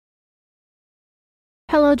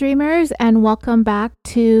Hello, dreamers, and welcome back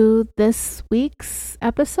to this week's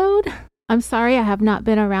episode. I'm sorry I have not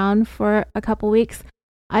been around for a couple weeks.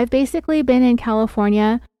 I've basically been in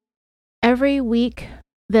California every week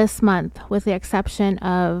this month, with the exception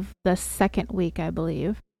of the second week, I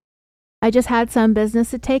believe. I just had some business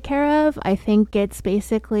to take care of. I think it's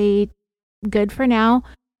basically good for now,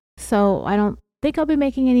 so I don't think I'll be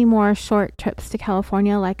making any more short trips to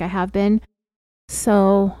California like I have been.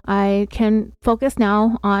 So I can focus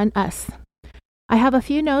now on us. I have a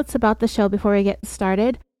few notes about the show before we get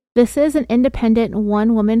started. This is an independent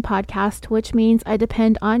one-woman podcast, which means I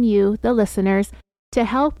depend on you, the listeners, to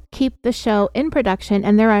help keep the show in production,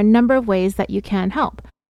 and there are a number of ways that you can help.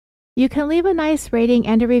 You can leave a nice rating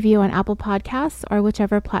and a review on Apple Podcasts or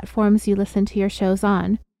whichever platforms you listen to your shows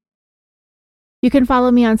on. You can follow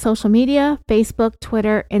me on social media, Facebook,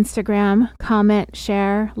 Twitter, Instagram, comment,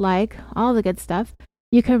 share, like, all the good stuff.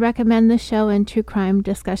 You can recommend the show in true crime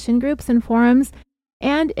discussion groups and forums.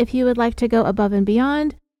 And if you would like to go above and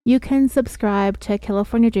beyond, you can subscribe to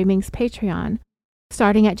California Dreaming's Patreon.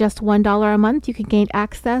 Starting at just $1 a month, you can gain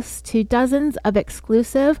access to dozens of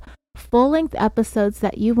exclusive, full-length episodes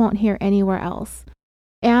that you won't hear anywhere else.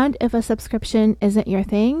 And if a subscription isn't your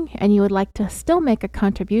thing and you would like to still make a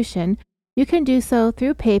contribution, you can do so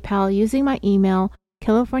through PayPal using my email,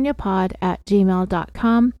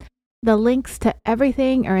 californiapod@gmail.com. The links to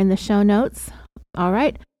everything are in the show notes. All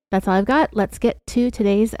right, that's all I've got. Let's get to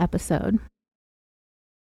today's episode.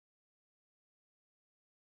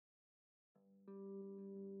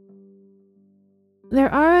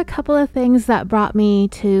 There are a couple of things that brought me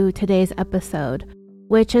to today's episode,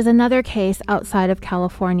 which is another case outside of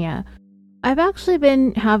California. I've actually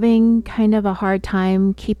been having kind of a hard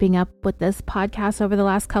time keeping up with this podcast over the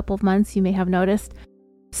last couple of months, you may have noticed.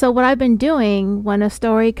 So what I've been doing when a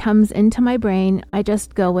story comes into my brain, I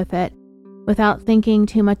just go with it without thinking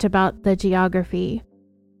too much about the geography.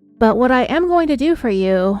 But what I am going to do for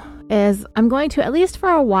you is I'm going to, at least for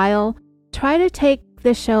a while, try to take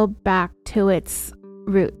the show back to its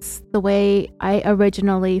roots, the way I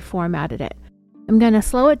originally formatted it. I'm going to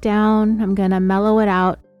slow it down, I'm going to mellow it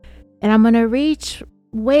out, and I'm going to reach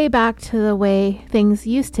way back to the way things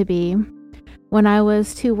used to be when I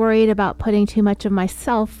was too worried about putting too much of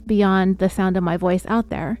myself beyond the sound of my voice out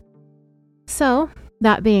there. So,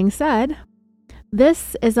 that being said,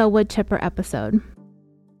 this is a wood chipper episode.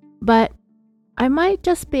 But I might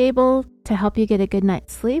just be able to help you get a good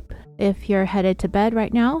night's sleep if you're headed to bed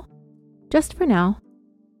right now, just for now.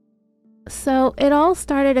 So it all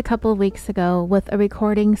started a couple of weeks ago with a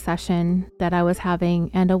recording session that I was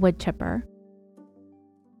having and a wood chipper.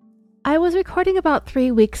 I was recording about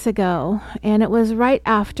 3 weeks ago, and it was right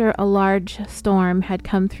after a large storm had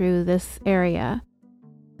come through this area.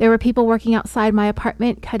 There were people working outside my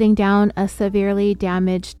apartment cutting down a severely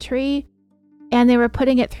damaged tree, and they were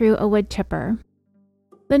putting it through a wood chipper.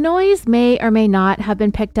 The noise may or may not have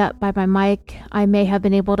been picked up by my mic. I may have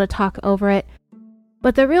been able to talk over it.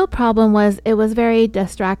 But the real problem was it was very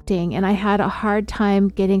distracting, and I had a hard time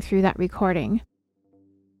getting through that recording.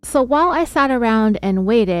 So while I sat around and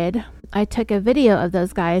waited, I took a video of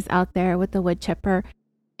those guys out there with the wood chipper,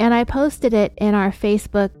 and I posted it in our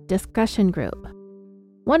Facebook discussion group.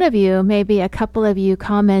 One of you, maybe a couple of you,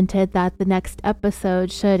 commented that the next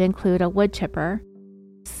episode should include a wood chipper.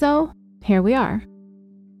 So here we are.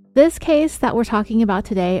 This case that we're talking about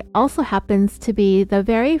today also happens to be the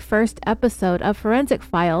very first episode of Forensic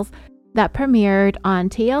Files that premiered on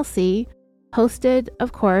TLC, hosted,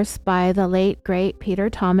 of course, by the late, great Peter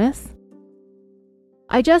Thomas.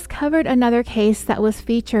 I just covered another case that was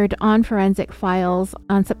featured on Forensic Files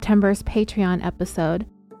on September's Patreon episode.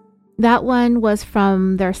 That one was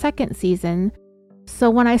from their second season, so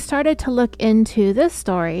when I started to look into this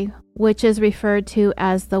story, which is referred to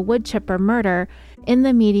as the wood chipper murder in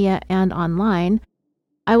the media and online,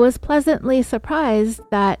 I was pleasantly surprised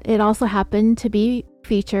that it also happened to be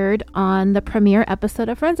featured on the premiere episode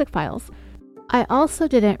of Forensic Files. I also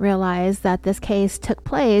didn't realize that this case took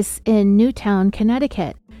place in Newtown,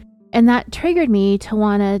 Connecticut, and that triggered me to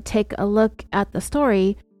want to take a look at the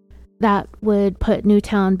story that would put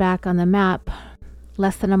Newtown back on the map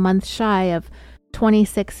less than a month shy of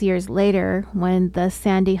 26 years later when the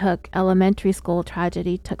Sandy Hook Elementary School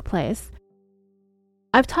tragedy took place.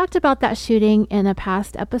 I've talked about that shooting in a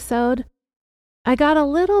past episode. I got a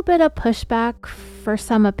little bit of pushback for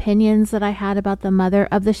some opinions that I had about the mother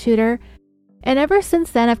of the shooter, and ever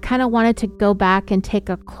since then I've kind of wanted to go back and take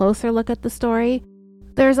a closer look at the story.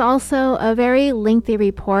 There's also a very lengthy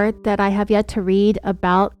report that I have yet to read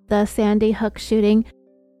about the Sandy Hook shooting,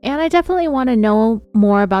 and I definitely want to know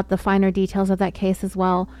more about the finer details of that case as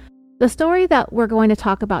well. The story that we're going to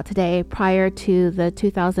talk about today, prior to the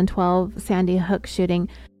 2012 Sandy Hook shooting,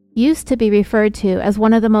 used to be referred to as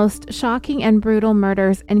one of the most shocking and brutal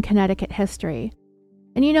murders in Connecticut history.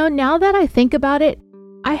 And now that I think about it,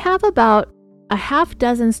 I have about a half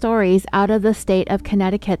dozen stories out of the state of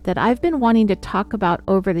Connecticut that I've been wanting to talk about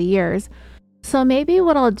over the years. So maybe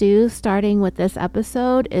what I'll do starting with this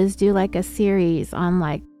episode is do like a series on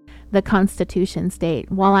like the Constitution state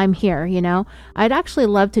while I'm here, I'd actually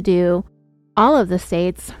love to do all of the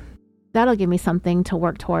states. That'll give me something to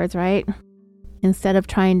work towards, right? Instead of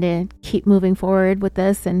trying to keep moving forward with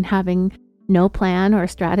this and having no plan or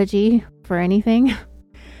strategy for anything.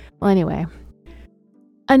 Well, anyway.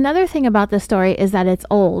 Another thing about this story is that it's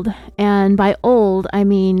old. And by old, I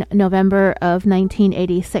mean November of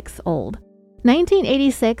 1986 old.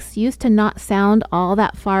 1986 used to not sound all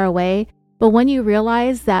that far away, but when you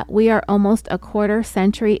realize that we are almost a quarter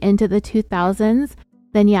century into the 2000s,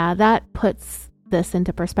 then yeah, that puts this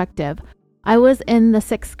into perspective. I was in the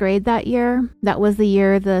 6th grade that year. That was the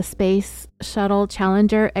year the Space Shuttle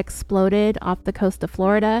Challenger exploded off the coast of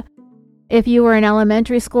Florida. If you were in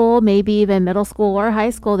elementary school, maybe even middle school or high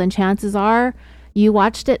school, then chances are you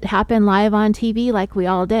watched it happen live on TV like we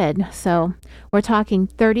all did. So we're talking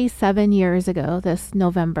 37 years ago this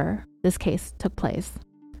November, this case took place.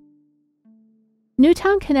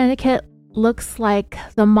 Newtown, Connecticut looks like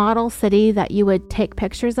the model city that you would take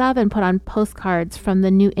pictures of and put on postcards from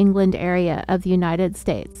the New England area of the United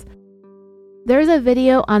States. There's a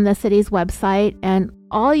video on the city's website, and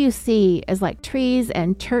all you see is like trees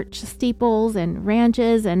and church steeples and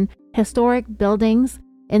ranches and historic buildings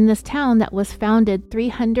in this town that was founded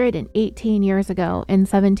 318 years ago in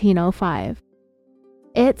 1705.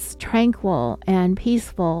 It's tranquil and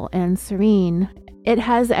peaceful and serene. It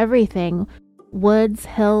has everything. Woods,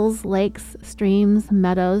 hills, lakes, streams,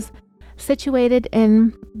 meadows. Situated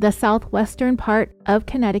in the southwestern part of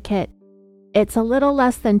Connecticut, it's a little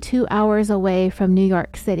less than 2 hours away from New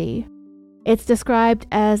York City. It's described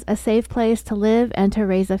as a safe place to live and to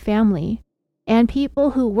raise a family. And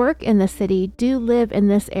people who work in the city do live in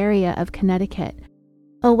this area of Connecticut,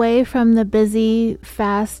 away from the busy,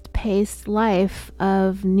 fast-paced life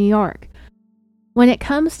of New York. When it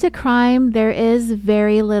comes to crime, there is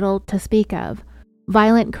very little to speak of.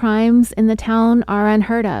 Violent crimes in the town are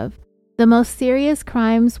unheard of. The most serious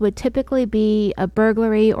crimes would typically be a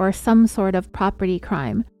burglary or some sort of property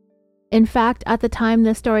crime. In fact, at the time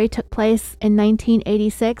this story took place in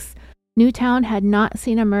 1986, Newtown had not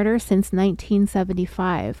seen a murder since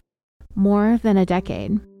 1975, more than a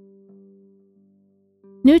decade.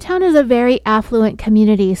 Newtown is a very affluent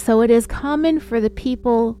community, so it is common for the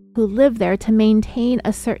people who live there to maintain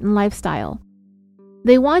a certain lifestyle.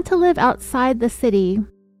 They want to live outside the city.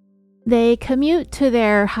 They commute to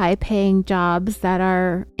their high-paying jobs that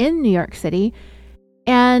are in New York City.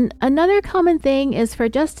 And another common thing is for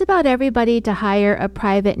just about everybody to hire a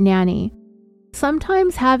private nanny.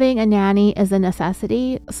 Sometimes having a nanny is a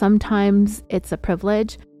necessity. Sometimes it's a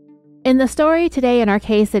privilege. In the story today, in our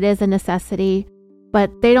case, it is a necessity,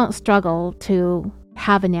 but they don't struggle to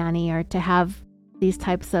have a nanny or to have these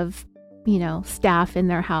types of, staff in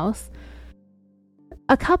their house.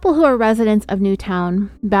 A couple who are residents of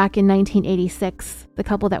Newtown back in 1986, the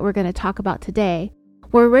couple that we're going to talk about today,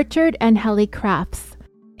 were Richard and Helly Crafts,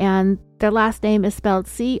 and their last name is spelled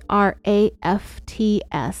Crafts,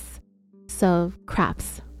 so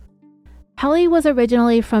Crafts. Helly was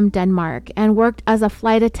originally from Denmark and worked as a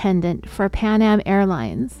flight attendant for Pan Am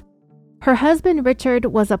Airlines. Her husband Richard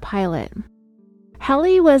was a pilot.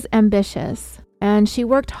 Helly was ambitious, and she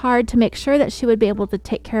worked hard to make sure that she would be able to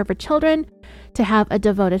take care of her children, to have a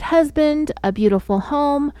devoted husband, a beautiful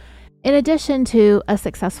home, in addition to a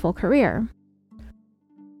successful career.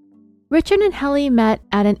 Richard and Helly met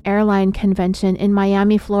at an airline convention in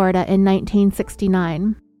Miami, Florida in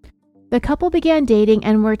 1969. The couple began dating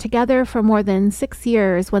and were together for more than 6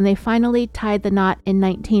 years when they finally tied the knot in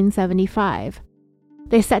 1975.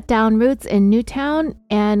 They set down roots in Newtown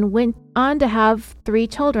and went on to have 3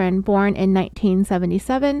 children born in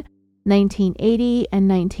 1977, 1980, and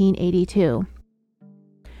 1982.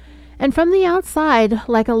 And from the outside,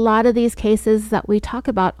 like a lot of these cases that we talk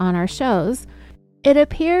about on our shows, it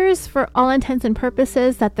appears for all intents and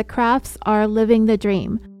purposes that the Crafts are living the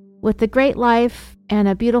dream. With a great life and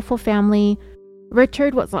a beautiful family,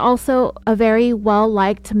 Richard was also a very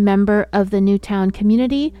well-liked member of the Newtown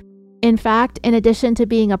community. In fact, in addition to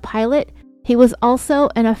being a pilot, he was also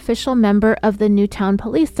an official member of the Newtown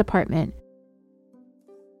Police Department.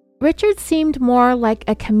 Richard seemed more like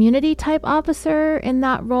a community-type officer in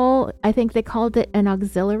that role. I think they called it an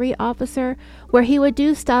auxiliary officer, where he would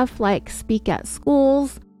do stuff like speak at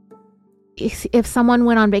schools, if someone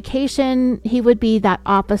went on vacation, he would be that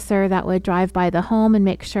officer that would drive by the home and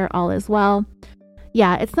make sure all is well.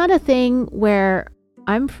 Yeah, it's not a thing where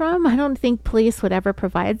I'm from. I don't think police would ever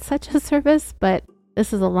provide such a service, but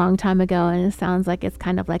this is a long time ago, and it sounds like it's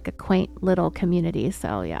kind of like a quaint little community.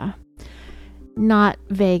 So yeah, not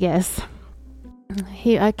Vegas.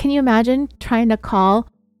 Can you imagine trying to call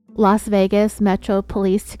Las Vegas Metro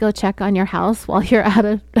Police to go check on your house while you're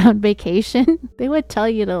on vacation? They would tell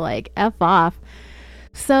you to like F off.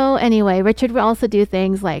 So anyway, Richard would also do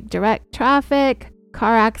things like direct traffic,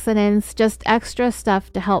 car accidents, just extra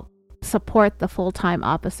stuff to help support the full-time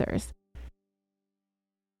officers.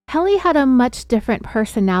 Helly had a much different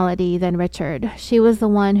personality than Richard. She was the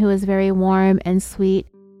one who was very warm and sweet,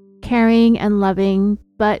 caring and loving,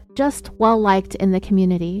 but just well-liked in the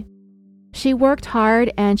community. She worked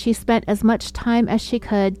hard and she spent as much time as she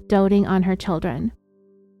could doting on her children.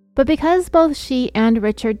 But because both she and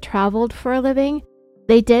Richard traveled for a living,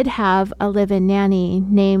 they did have a live-in nanny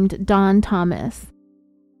named Dawn Thomas.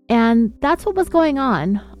 And that's what was going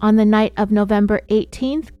on the night of November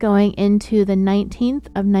 18th going into the 19th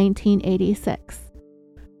of 1986.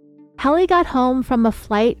 Helly got home from a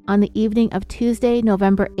flight on the evening of Tuesday,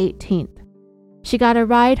 November 18th. She got a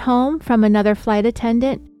ride home from another flight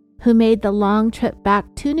attendant who made the long trip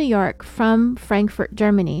back to New York from Frankfurt,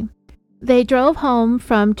 Germany. They drove home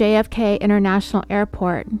from JFK International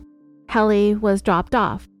Airport. Helly was dropped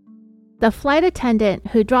off. The flight attendant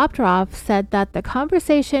who dropped her off said that the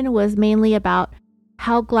conversation was mainly about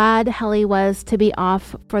how glad Helly was to be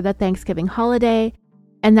off for the Thanksgiving holiday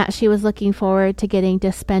and that she was looking forward to getting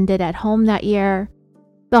to spend it at home that year.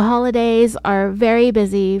 The holidays are very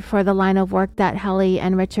busy for the line of work that Helly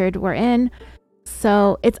and Richard were in,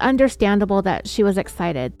 so it's understandable that she was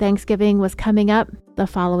excited. Thanksgiving was coming up the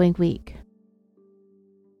following week.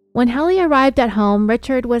 When Helly arrived at home,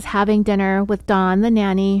 Richard was having dinner with Dawn, the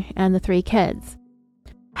nanny, and the 3 kids.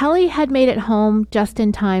 Helly had made it home just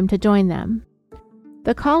in time to join them.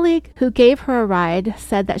 The colleague who gave her a ride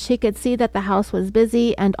said that she could see that the house was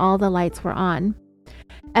busy and all the lights were on.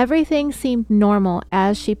 Everything seemed normal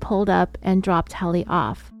as she pulled up and dropped Helly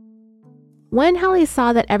off. When Helly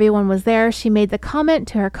saw that everyone was there, she made the comment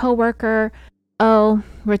to her coworker, "Oh,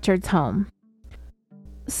 Richard's home."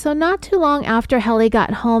 So not too long after Helly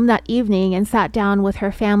got home that evening and sat down with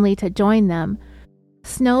her family to join them,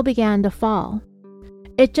 snow began to fall.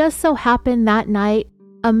 It just so happened that night,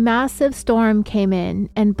 a massive storm came in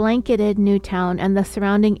and blanketed Newtown and the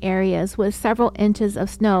surrounding areas with several inches of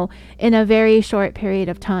snow in a very short period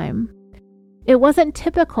of time. It wasn't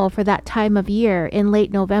typical for that time of year in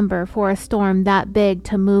late November for a storm that big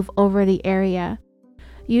to move over the area.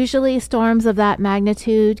 Usually storms of that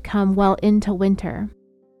magnitude come well into winter.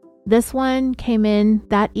 This one came in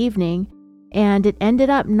that evening, and it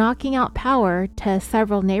ended up knocking out power to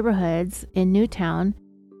several neighborhoods in Newtown,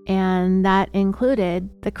 and that included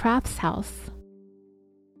the Crafts house.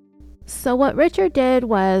 So what Richard did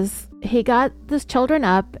was he got the children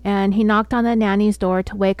up and he knocked on the nanny's door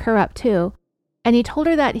to wake her up too, and he told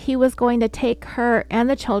her that he was going to take her and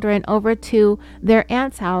the children over to their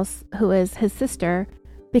aunt's house, who is his sister,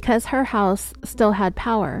 because her house still had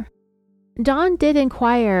power. Dawn did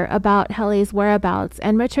inquire about Helly's whereabouts,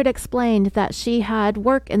 and Richard explained that she had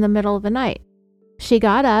work in the middle of the night. She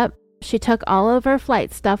got up, she took all of her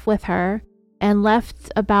flight stuff with her, and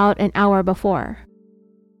left about an hour before.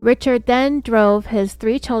 Richard then drove his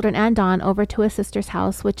 3 children and Dawn over to his sister's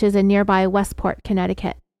house, which is in nearby Westport,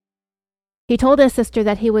 Connecticut. He told his sister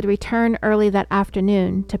that he would return early that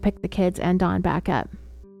afternoon to pick the kids and Dawn back up.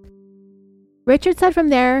 Richard said from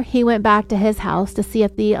there he went back to his house to see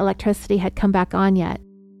if the electricity had come back on yet,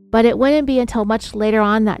 but it wouldn't be until much later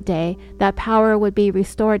on that day that power would be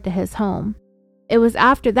restored to his home. It was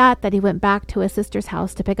after that he went back to his sister's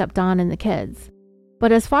house to pick up Dawn and the kids.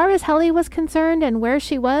 But as far as Helly was concerned and where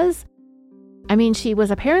she was, she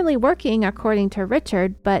was apparently working according to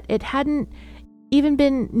Richard, but it hadn't even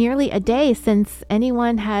been nearly a day since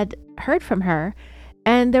anyone had heard from her.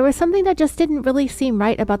 And there was something that just didn't really seem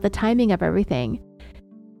right about the timing of everything.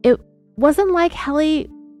 It wasn't like Helly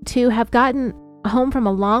to have gotten home from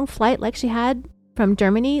a long flight like she had from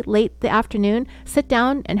Germany late the afternoon, sit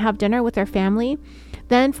down and have dinner with her family,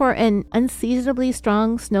 then for an unseasonably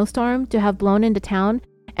strong snowstorm to have blown into town,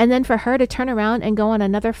 and then for her to turn around and go on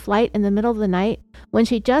another flight in the middle of the night when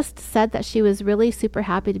she just said that she was really super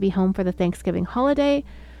happy to be home for the Thanksgiving holiday,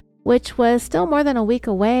 which was still more than a week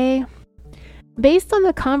away. Based on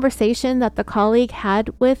the conversation that the colleague had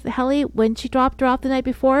with Helly when she dropped her off the night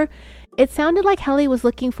before, it sounded like Helly was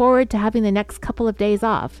looking forward to having the next couple of days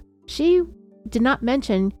off. She did not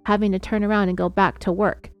mention having to turn around and go back to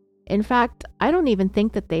work. In fact, I don't even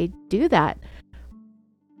think that they do that.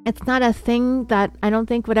 It's not a thing that I don't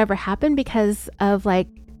think would ever happen because of like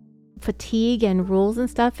fatigue and rules and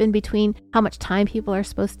stuff in between how much time people are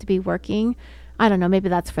supposed to be working. I don't know, maybe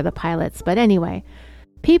that's for the pilots. But anyway,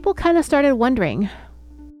 people kind of started wondering,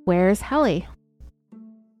 where's Helly?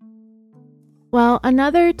 Well,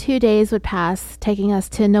 another 2 days would pass, taking us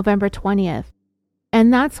to November 20th.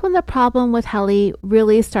 And that's when the problem with Helly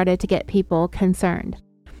really started to get people concerned.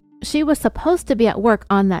 She was supposed to be at work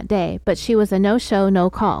on that day, but she was a no-show,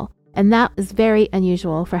 no-call, and that is very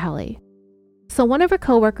unusual for Helly. So one of her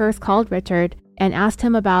coworkers called Richard and asked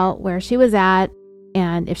him about where she was at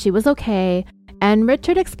and if she was okay, and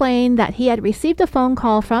Richard explained that he had received a phone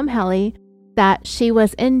call from Helly that she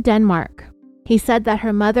was in Denmark. He said that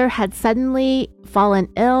her mother had suddenly fallen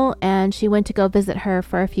ill and she went to go visit her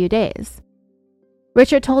for a few days.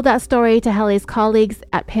 Richard told that story to Helly's colleagues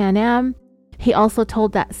at Pan Am. He also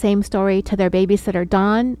told that same story to their babysitter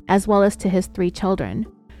Dawn, as well as to his 3 children.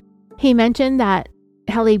 He mentioned that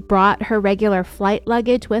Helly brought her regular flight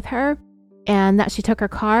luggage with her and that she took her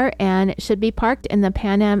car and it should be parked in the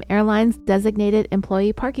Pan Am Airlines designated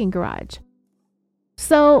employee parking garage.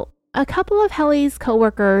 So a couple of Helly's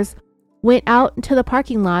coworkers went out into the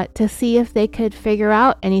parking lot to see if they could figure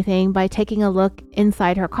out anything by taking a look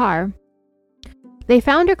inside her car. They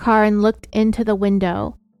found her car and looked into the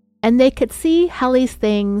window, and they could see Helly's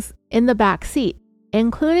things in the back seat,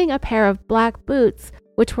 including a pair of black boots,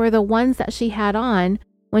 which were the ones that she had on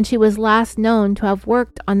when she was last known to have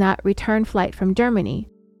worked on that return flight from Germany.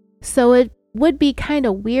 So it would be kind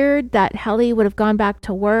of weird that Helly would have gone back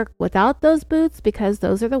to work without those boots because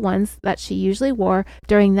those are the ones that she usually wore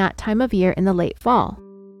during that time of year in the late fall.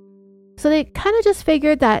 So they kind of just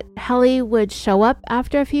figured that Helly would show up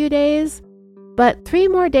after a few days, but 3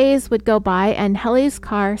 more days would go by and Helly's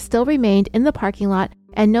car still remained in the parking lot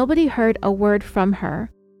and nobody heard a word from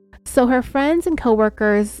her. So her friends and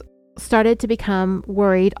coworkers started to become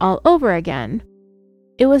worried all over again.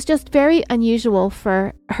 It was just very unusual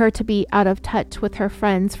for her to be out of touch with her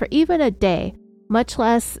friends for even a day, much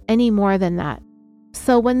less any more than that.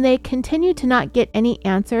 So when they continued to not get any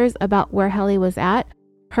answers about where Helly was at,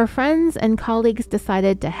 her friends and colleagues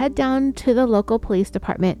decided to head down to the local police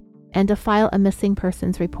department and to file a missing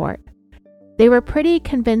persons report. They were pretty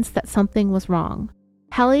convinced that something was wrong.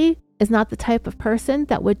 Helly is not the type of person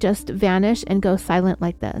that would just vanish and go silent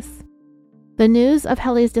like this. The news of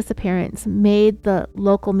Helly's disappearance made the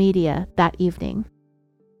local media that evening.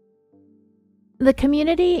 The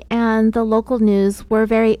community and the local news were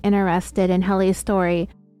very interested in Helly's story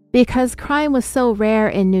because crime was so rare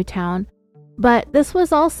in Newtown. But this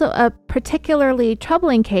was also a particularly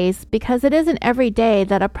troubling case because it isn't every day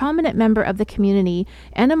that a prominent member of the community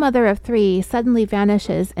and a mother of 3 suddenly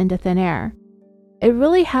vanishes into thin air. It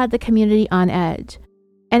really had the community on edge.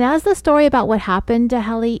 And as the story about what happened to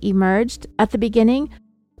Helly emerged at the beginning,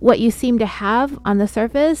 what you seem to have on the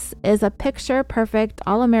surface is a picture-perfect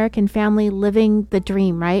all-American family living the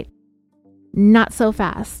dream, right? Not so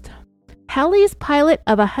fast. Helly's pilot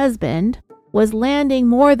of a husband was landing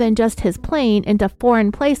more than just his plane into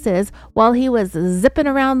foreign places while he was zipping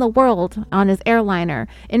around the world on his airliner.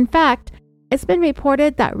 In fact, it's been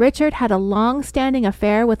reported that Richard had a long-standing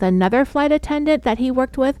affair with another flight attendant that he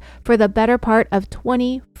worked with for the better part of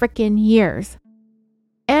 20 frickin' years.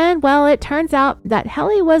 And well, it turns out that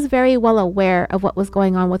Helly was very well aware of what was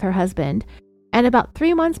going on with her husband. And about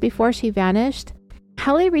 3 months before she vanished,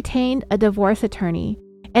 Helly retained a divorce attorney.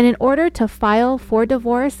 And in order to file for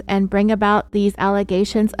divorce and bring about these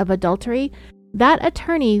allegations of adultery, that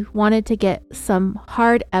attorney wanted to get some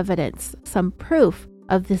hard evidence, some proof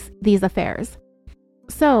of these affairs.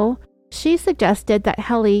 So she suggested that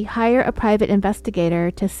Helly hire a private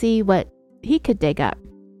investigator to see what he could dig up.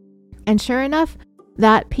 And sure enough,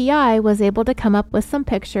 that PI was able to come up with some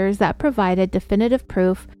pictures that provided definitive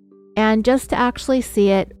proof, and just to actually see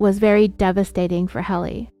it was very devastating for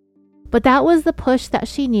Helly. But that was the push that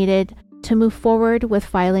she needed to move forward with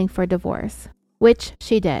filing for divorce, which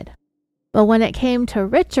she did. But when it came to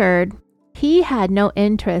Richard, he had no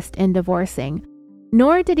interest in divorcing,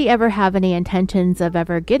 nor did he ever have any intentions of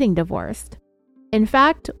ever getting divorced. In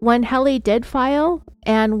fact, when Helly did file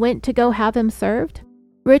and went to go have him served,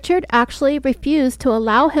 Richard actually refused to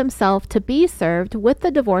allow himself to be served with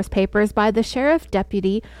the divorce papers by the sheriff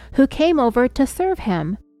deputy who came over to serve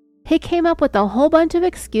him. He came up with a whole bunch of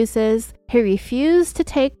excuses. He refused to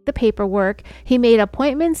take the paperwork. He made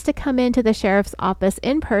appointments to come into the sheriff's office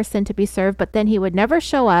in person to be served, but then he would never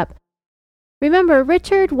show up. Remember,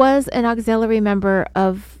 Richard was an auxiliary member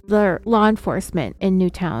of the law enforcement in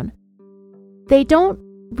Newtown. They don't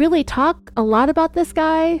really talk a lot about this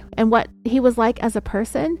guy and what he was like as a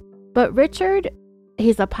person. But Richard,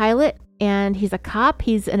 he's a pilot and he's a cop.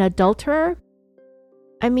 He's an adulterer.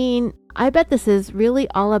 I mean, I bet this is really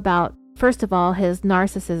all about, first of all, his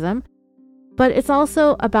narcissism, but it's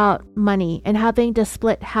also about money and having to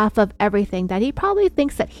split half of everything that he probably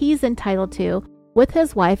thinks that he's entitled to with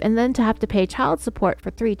his wife, and then to have to pay child support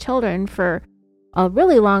for 3 children for a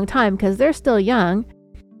really long time because they're still young.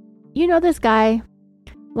 You know this guy,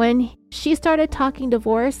 when she started talking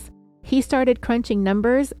divorce, he started crunching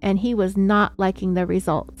numbers and he was not liking the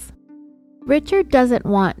results. Richard doesn't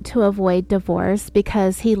want to avoid divorce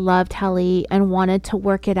because he loved Helly and wanted to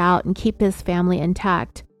work it out and keep his family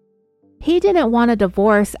intact. He didn't want a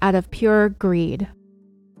divorce out of pure greed.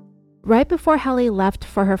 Right before Helly left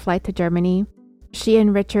for her flight to Germany, she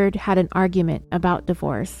and Richard had an argument about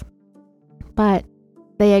divorce. But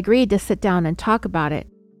they agreed to sit down and talk about it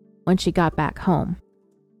when she got back home.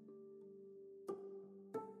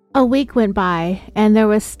 A week went by and there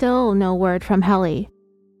was still no word from Helly.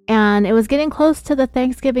 And it was getting close to the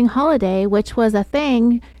Thanksgiving holiday, which was a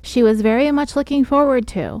thing she was very much looking forward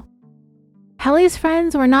to. Helly's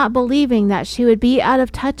friends were not believing that she would be out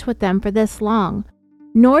of touch with them for this long,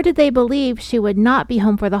 nor did they believe she would not be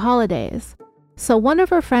home for the holidays. So one of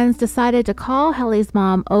her friends decided to call Helly's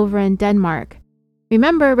mom over in Denmark.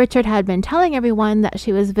 Remember, Richard had been telling everyone that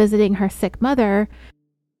she was visiting her sick mother,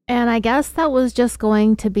 and I guess that was just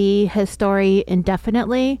going to be his story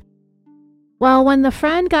indefinitely. Well, when the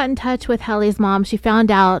friend got in touch with Helly's mom, she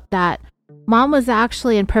found out that mom was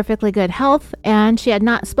actually in perfectly good health and she had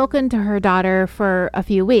not spoken to her daughter for a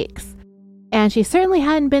few weeks. And she certainly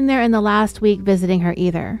hadn't been there in the last week visiting her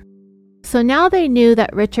either. So now they knew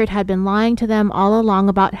that Richard had been lying to them all along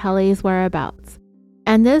about Helly's whereabouts.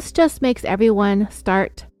 And this just makes everyone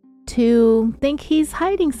start to think he's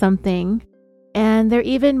hiding something. And they're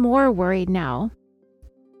even more worried now.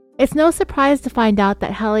 It's no surprise to find out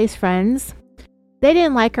that Helly's friends, they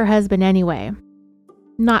didn't like her husband anyway.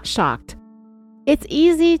 Not shocked. It's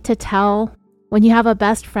easy to tell when you have a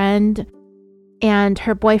best friend and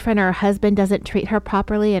her boyfriend or her husband doesn't treat her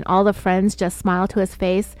properly and all the friends just smile to his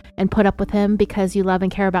face and put up with him because you love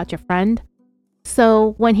and care about your friend.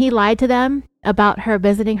 So when he lied to them about her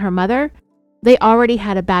visiting her mother, they already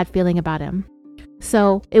had a bad feeling about him.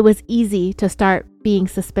 So it was easy to start being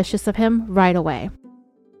suspicious of him right away.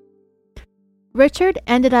 Richard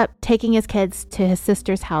ended up taking his kids to his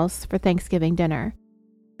sister's house for Thanksgiving dinner.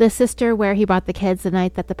 The sister where he brought the kids the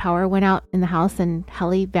night that the power went out in the house and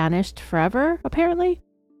Helly vanished forever, apparently.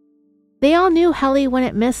 They all knew Helly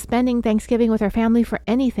wouldn't miss spending Thanksgiving with her family for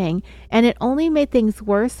anything, and it only made things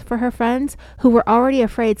worse for her friends who were already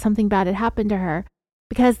afraid something bad had happened to her,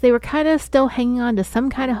 because they were kind of still hanging on to some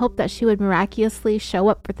kind of hope that she would miraculously show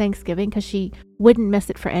up for Thanksgiving because she wouldn't miss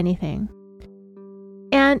it for anything.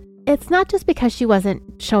 And it's not just because she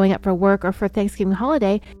wasn't showing up for work or for Thanksgiving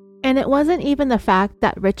holiday, and it wasn't even the fact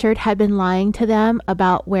that Richard had been lying to them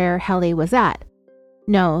about where Helly was at.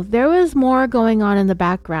 No, there was more going on in the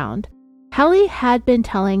background. Helly had been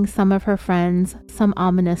telling some of her friends some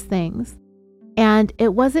ominous things. And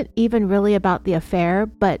it wasn't even really about the affair,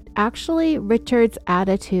 but actually Richard's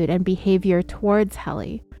attitude and behavior towards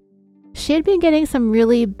Helly. She had been getting some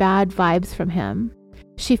really bad vibes from him.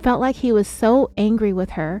 She felt like he was so angry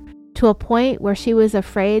with her to a point where she was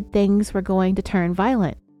afraid things were going to turn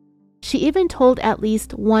violent. She even told at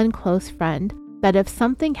least one close friend that if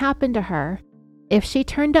something happened to her, if she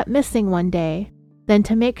turned up missing one day, then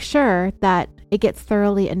to make sure that it gets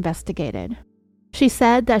thoroughly investigated. She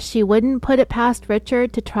said that she wouldn't put it past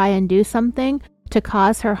Richard to try and do something to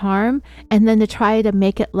cause her harm and then to try to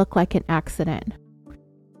make it look like an accident.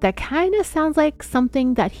 That kind of sounds like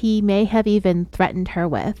something that he may have even threatened her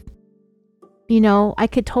with. You know, I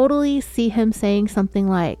could totally see him saying something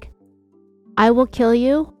like, "I will kill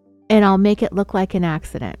you and I'll make it look like an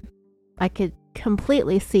accident." I could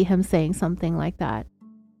completely see him saying something like that.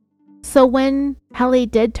 So when Helly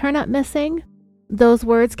did turn up missing, those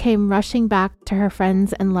words came rushing back to her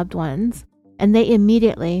friends and loved ones, and they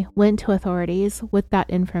immediately went to authorities with that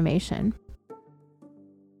information.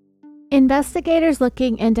 Investigators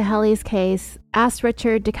looking into Helly's case asked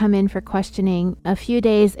Richard to come in for questioning a few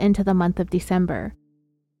days into the month of December.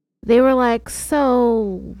 They were like,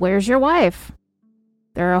 "So, where's your wife?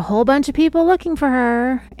 There are a whole bunch of people looking for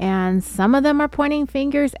her, and some of them are pointing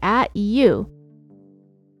fingers at you.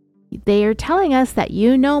 They are telling us that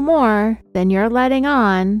you know more than you're letting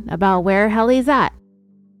on about where Helly's at.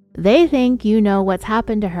 They think you know what's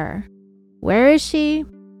happened to her. Where is she?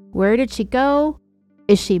 Where did she go?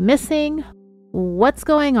 Is she missing? What's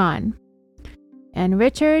going on?" and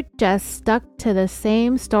Richard just stuck to the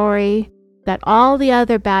same story that all the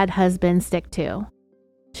other bad husbands stick to.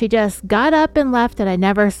 She just got up and left, and I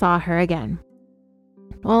never saw her again.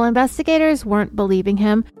 Well, investigators weren't believing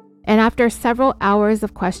him, and after several hours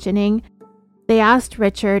of questioning, they asked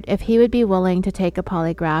Richard if he would be willing to take a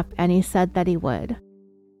polygraph, and he said that he would.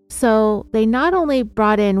 So they not only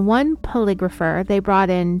brought in one polygrapher, they brought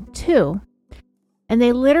in two. And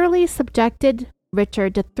they literally subjected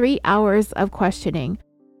Richard to 3 hours of questioning,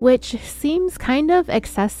 which seems kind of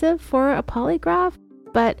excessive for a polygraph.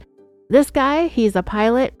 But this guy, he's a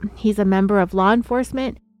pilot, he's a member of law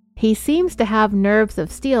enforcement. He seems to have nerves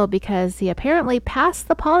of steel because he apparently passed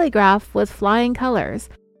the polygraph with flying colors.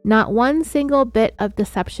 Not one single bit of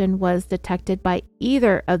deception was detected by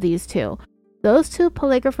either of these two. Those two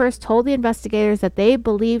polygraphers told the investigators that they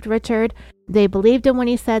believed Richard. They believed him when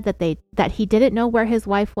he said that he didn't know where his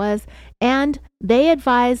wife was, and they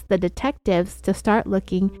advised the detectives to start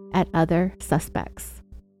looking at other suspects.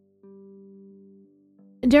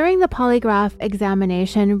 During the polygraph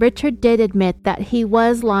examination, Richard did admit that he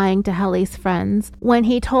was lying to Helly's friends when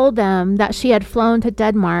he told them that she had flown to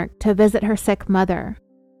Denmark to visit her sick mother.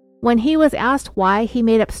 When he was asked why he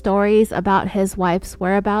made up stories about his wife's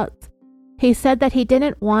whereabouts, he said that he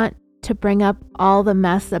didn't want to bring up all the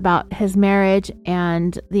mess about his marriage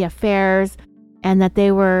and the affairs, and that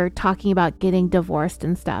they were talking about getting divorced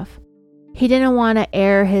and stuff. He didn't want to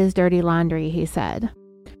air his dirty laundry, he said.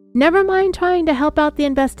 Never mind trying to help out the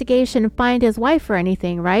investigation and find his wife or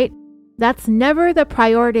anything, right? That's never the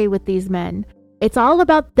priority with these men. It's all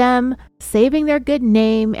about them saving their good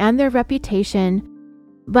name and their reputation.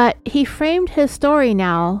 But he framed his story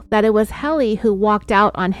now that it was Helly who walked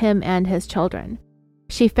out on him and his children.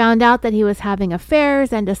 She found out that he was having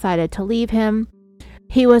affairs and decided to leave him.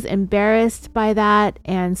 He was embarrassed by that,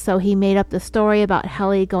 and so he made up the story about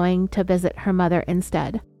Helly going to visit her mother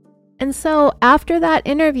instead. And so after that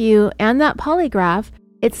interview and that polygraph,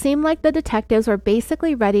 it seemed like the detectives were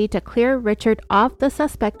basically ready to clear Richard off the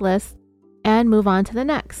suspect list and move on to the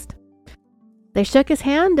next. They shook his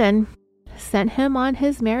hand and sent him on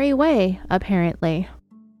his merry way, apparently.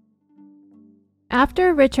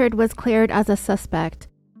 After Richard was cleared as a suspect,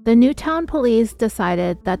 the Newtown police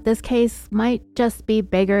decided that this case might just be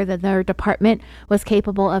bigger than their department was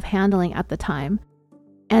capable of handling at the time.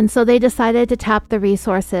 And so they decided to tap the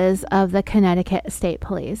resources of the Connecticut State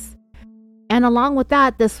Police. And along with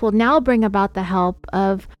that, this will now bring about the help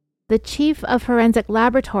of the Chief of Forensic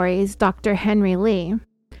Laboratories, Dr. Henry Lee.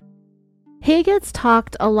 He gets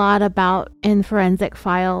talked a lot about in forensic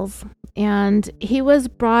files, and he was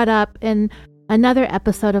brought up in another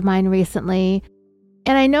episode of mine recently.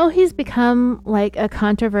 And I know he's become like a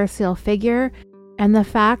controversial figure, and the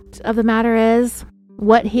fact of the matter is,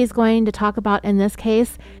 what he's going to talk about in this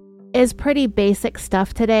case is pretty basic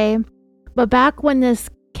stuff today. But back when this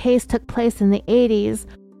case took place in the 80s,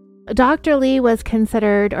 Dr. Lee was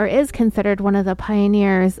considered, or is considered, one of the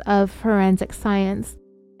pioneers of forensic science,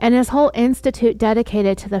 and his whole institute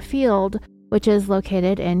dedicated to the field, which is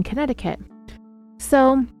located in Connecticut.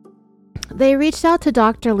 So they reached out to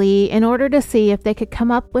Dr. Lee in order to see if they could come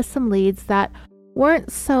up with some leads that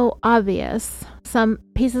weren't so obvious, some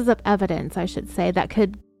pieces of evidence, I should say, that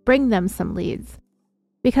could bring them some leads.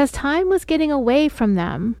 Because time was getting away from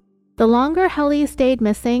them. The longer Helly stayed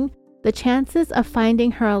missing, the chances of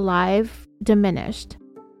finding her alive diminished.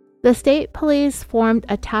 The state police formed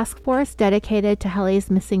a task force dedicated to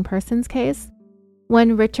Helly's missing persons case.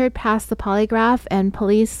 When Richard passed the polygraph and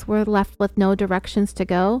police were left with no directions to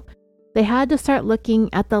go, they had to start looking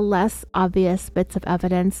at the less obvious bits of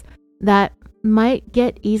evidence that might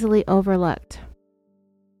get easily overlooked.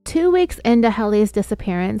 2 weeks into Helly's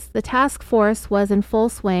disappearance, the task force was in full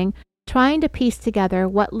swing trying to piece together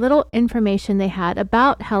what little information they had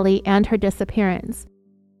about Helly and her disappearance.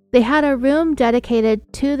 They had a room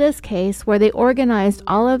dedicated to this case where they organized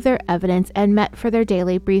all of their evidence and met for their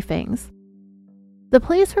daily briefings. The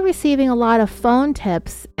police were receiving a lot of phone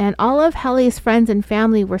tips, and all of Helly's friends and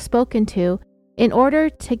family were spoken to in order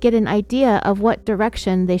to get an idea of what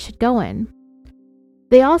direction they should go in.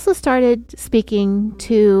 They also started speaking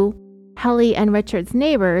to Helly and Richard's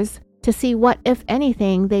neighbors to see what, if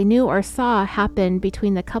anything, they knew or saw happen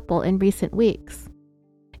between the couple in recent weeks.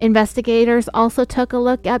 Investigators also took a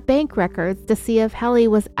look at bank records to see if Helly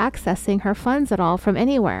was accessing her funds at all from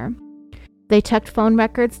anywhere. They checked phone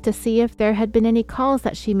records to see if there had been any calls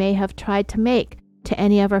that she may have tried to make to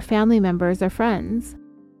any of her family members or friends.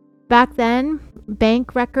 Back then,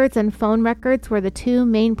 bank records and phone records were the two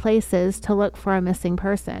main places to look for a missing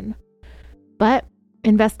person. But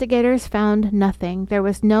investigators found nothing. There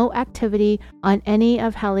was no activity on any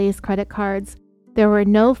of Helly's credit cards, There were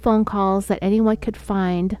no phone calls that anyone could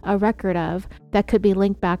find a record of that could be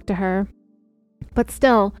linked back to her. But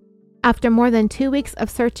still, after more than 2 weeks of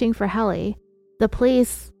searching for Helly, the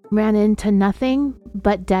police ran into nothing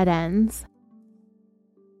but dead ends.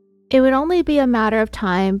 It would only be a matter of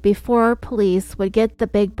time before police would get the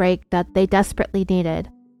big break that they desperately needed.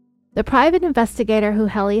 The private investigator who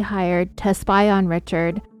Helly hired to spy on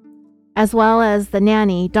Richard, as well as the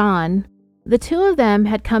nanny, Dawn, the two of them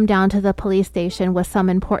had come down to the police station with some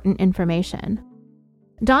important information.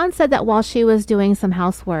 Dawn said that while she was doing some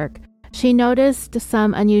housework, she noticed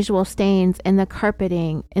some unusual stains in the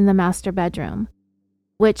carpeting in the master bedroom,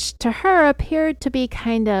 which to her appeared to be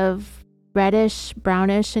kind of reddish,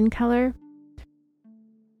 brownish in color.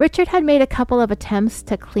 Richard had made a couple of attempts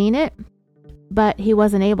to clean it, but he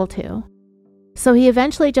wasn't able to. So he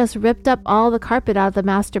eventually just ripped up all the carpet out of the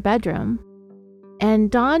master bedroom.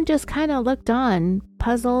 And Dawn just kind of looked on,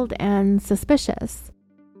 puzzled and suspicious.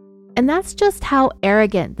 And that's just how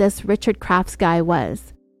arrogant this Richard Crafts guy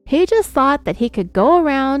was. He just thought that he could go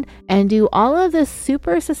around and do all of this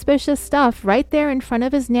super suspicious stuff right there in front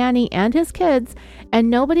of his nanny and his kids, and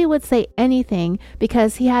nobody would say anything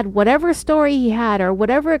because he had whatever story he had or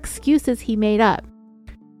whatever excuses he made up.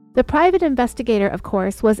 The private investigator, of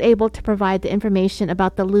course, was able to provide the information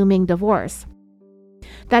about the looming divorce,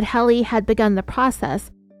 that Helly had begun the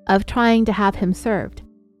process of trying to have him served,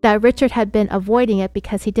 that Richard had been avoiding it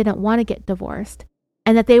because he didn't want to get divorced,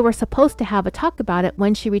 and that they were supposed to have a talk about it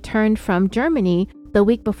when she returned from Germany the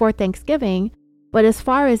week before Thanksgiving, but as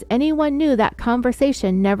far as anyone knew, that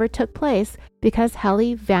conversation never took place because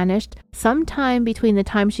Helly vanished sometime between the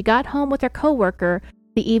time she got home with her coworker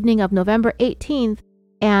the evening of November 18th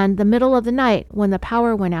and the middle of the night when the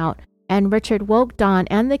power went out and Richard woke Dawn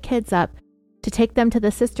and the kids up to take them to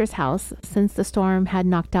the sister's house since the storm had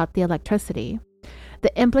knocked out the electricity.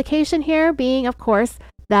 The implication here being, of course,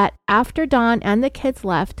 that after Dawn and the kids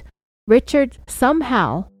left, Richard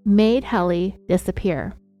somehow made Helly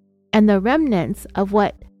disappear. And the remnants of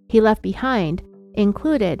what he left behind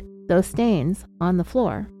included those stains on the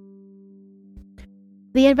floor.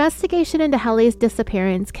 The investigation into Helly's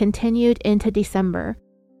disappearance continued into December,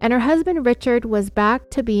 and her husband Richard was back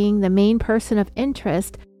to being the main person of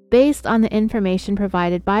interest based on the information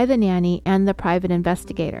provided by the nanny and the private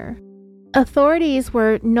investigator. Authorities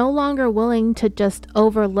were no longer willing to just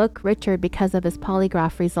overlook Richard because of his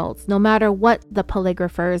polygraph results, no matter what the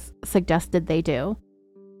polygraphers suggested they do.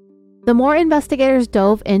 The more investigators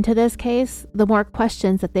dove into this case, the more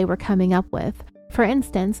questions that they were coming up with. For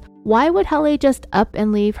instance, why would Helly just up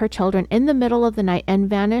and leave her children in the middle of the night and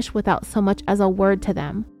vanish without so much as a word to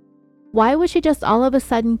them? Why would she just all of a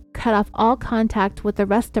sudden cut off all contact with the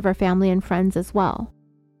rest of her family and friends as well?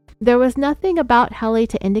 There was nothing about Helly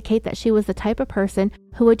to indicate that she was the type of person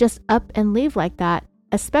who would just up and leave like that,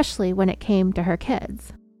 especially when it came to her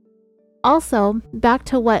kids. Also, back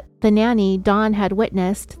to what the nanny, Dawn, had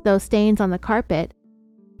witnessed, those stains on the carpet.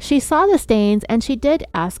 She saw the stains and she did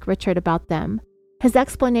ask Richard about them. His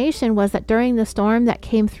explanation was that during the storm that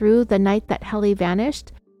came through the night that Helly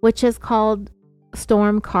vanished, which is called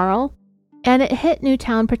Storm Carl, and it hit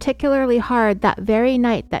Newtown particularly hard that very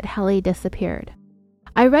night that Helly disappeared.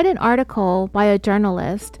 I read an article by a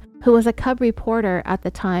journalist who was a cub reporter at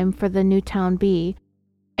the time for the Newtown Bee,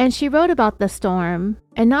 and she wrote about the storm,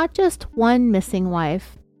 and not just one missing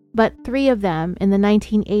wife, but 3 of them in the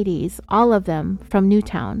 1980s, all of them from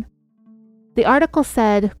Newtown. The article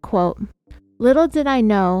said, quote, "Little did I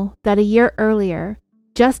know that a year earlier,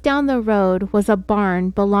 just down the road was a barn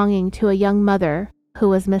belonging to a young mother who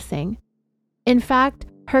was missing. In fact,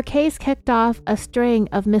 her case kicked off a string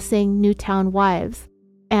of missing Newtown wives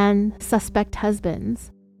and suspect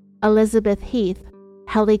husbands, Elizabeth Heath,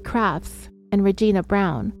 Helly Crafts, and Regina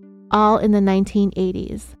Brown, all in the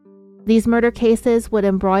 1980s. These murder cases would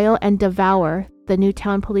embroil and devour the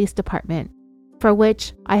Newtown Police Department, for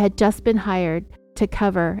which I had just been hired to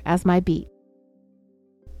cover as my beat."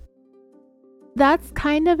 That's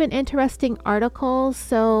kind of an interesting article,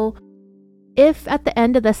 so if at the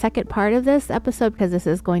end of the second part of this episode, because this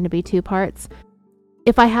is going to be 2 parts,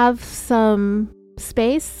 if I have some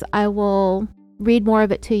space, I will read more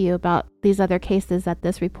of it to you about these other cases that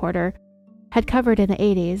this reporter had covered in the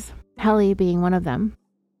 80s, Helly being one of them.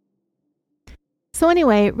 So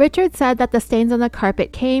anyway, Richard said that the stains on the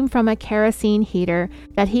carpet came from a kerosene heater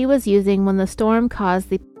that he was using when the storm caused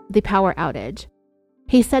the power outage.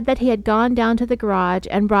 He said that he had gone down to the garage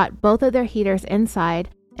and brought both of their heaters inside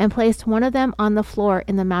and placed one of them on the floor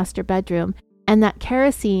in the master bedroom, and that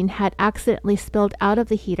kerosene had accidentally spilled out of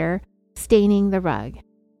the heater, staining the rug.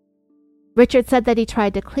 Richard said that he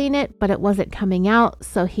tried to clean it, but it wasn't coming out,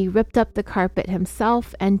 so he ripped up the carpet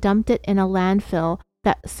himself and dumped it in a landfill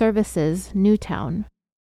that services Newtown.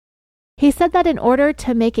 He said that in order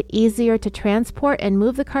to make it easier to transport and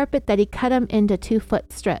move the carpet, that he cut them into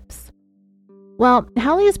 2-foot strips. Well,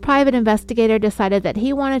 Helly's private investigator decided that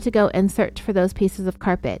he wanted to go and search for those pieces of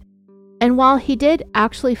carpet. And while he did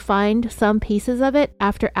actually find some pieces of it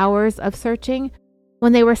after hours of searching,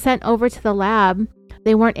 when they were sent over to the lab,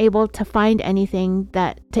 they weren't able to find anything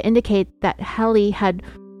to indicate that Helly had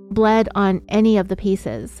bled on any of the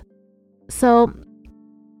pieces. So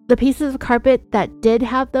the pieces of carpet that did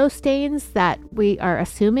have those stains that we are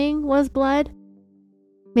assuming was blood,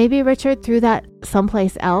 maybe Richard threw that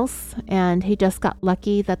someplace else and he just got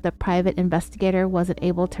lucky that the private investigator wasn't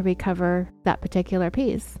able to recover that particular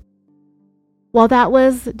piece. While that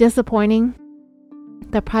was disappointing,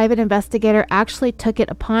 the private investigator actually took it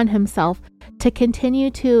upon himself to continue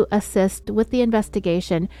to assist with the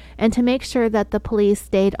investigation and to make sure that the police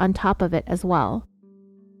stayed on top of it as well.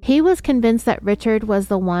 He was convinced that Richard was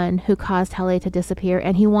the one who caused Helly to disappear,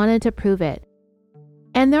 and he wanted to prove it.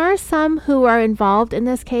 And there are some who are involved in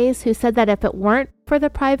this case who said that if it weren't for the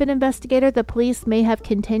private investigator, the police may have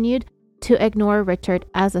continued to ignore Richard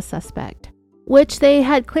as a suspect, which they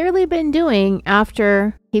had clearly been doing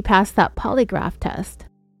after he passed that polygraph test.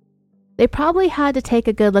 They probably had to take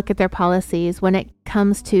a good look at their policies when it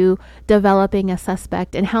comes to developing a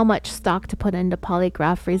suspect and how much stock to put into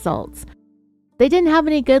polygraph results. They didn't have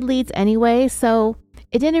any good leads anyway, so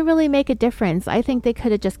it didn't really make a difference. I think they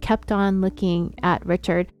could have just kept on looking at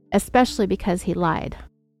Richard, especially because he lied.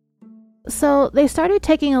 So they started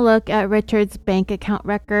taking a look at Richard's bank account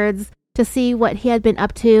records to see what he had been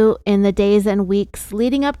up to in the days and weeks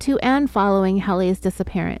leading up to and following Helly's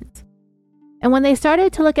disappearance. And when they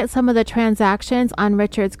started to look at some of the transactions on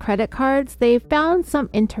Richard's credit cards, they found some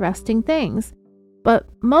interesting things. But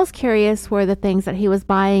most curious were the things that he was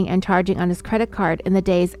buying and charging on his credit card in the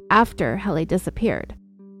days after Helly disappeared,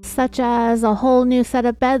 such as a whole new set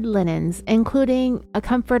of bed linens, including a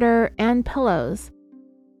comforter and pillows.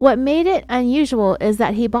 What made it unusual is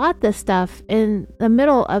that he bought this stuff in the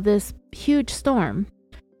middle of this huge storm.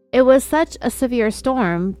 It was such a severe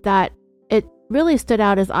storm that it really stood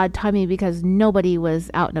out as odd timing because nobody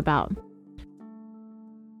was out and about.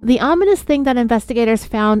 The ominous thing that investigators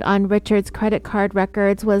found on Richard's credit card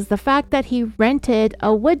records was the fact that he rented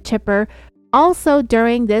a wood chipper also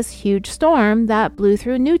during this huge storm that blew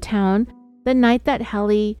through Newtown the night that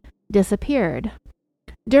Helly disappeared.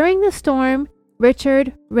 During the storm,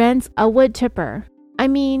 Richard rents a wood chipper. I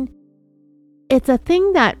mean, it's a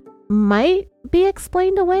thing that might be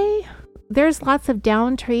explained away. There's lots of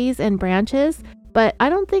downed trees and branches, but I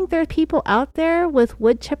don't think there are people out there with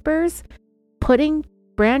wood chippers putting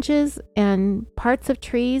branches and parts of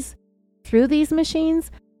trees through these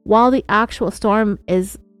machines while the actual storm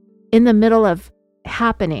is in the middle of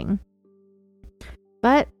happening.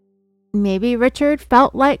 But maybe Richard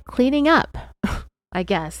felt like cleaning up, I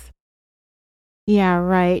guess. Yeah,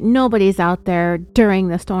 right. Nobody's out there during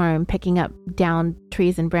the storm picking up downed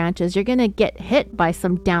trees and branches. You're going to get hit by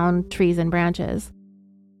some downed trees and branches.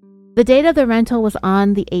 The date of the rental was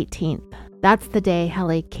on the 18th. That's the day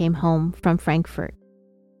Helly came home from Frankfurt.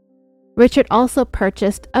 Richard also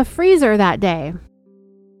purchased a freezer that day,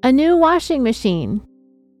 a new washing machine,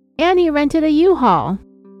 and he rented a U-Haul.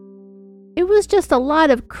 It was just a lot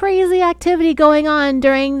of crazy activity going on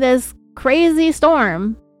during this crazy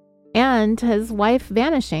storm and his wife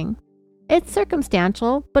vanishing. It's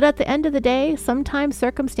circumstantial, but at the end of the day, sometimes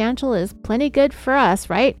circumstantial is plenty good for us,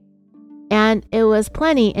 right? And it was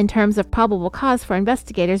plenty in terms of probable cause for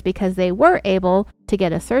investigators because they were able to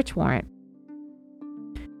get a search warrant.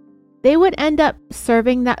 They would end up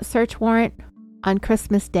serving that search warrant on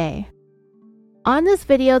Christmas Day. On this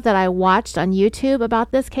video that I watched on YouTube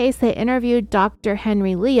about this case, they interviewed Dr.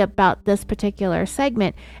 Henry Lee about this particular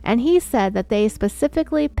segment, and he said that they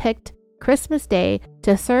specifically picked Christmas Day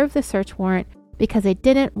to serve the search warrant because they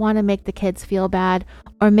didn't want to make the kids feel bad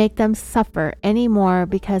or make them suffer anymore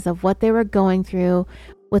because of what they were going through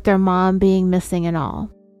with their mom being missing and all.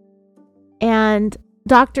 And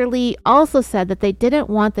Dr. Lee also said that they didn't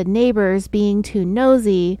want the neighbors being too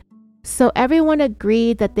nosy, so everyone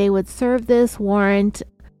agreed that they would serve this warrant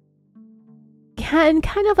in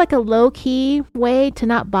kind of like a low-key way to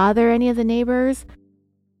not bother any of the neighbors.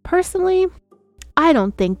 Personally, I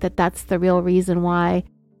don't think that that's the real reason why.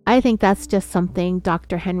 I think that's just something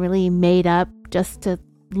Dr. Henry Lee made up just to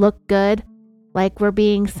look good, like we're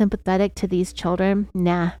being sympathetic to these children.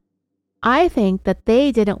 Nah. I think that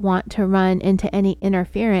they didn't want to run into any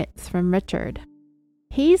interference from Richard.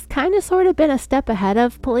 he's kind of sort of been a step ahead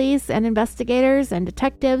of police and investigators and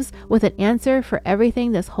detectives with an answer for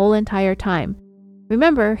everything this whole entire time.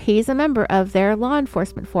 Remember, he's a member of their law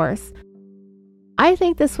enforcement force. I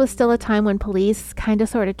think this was still a time when police kind of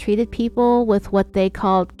sort of treated people with what they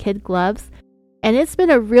called kid gloves. And it's been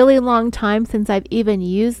a really long time since I've even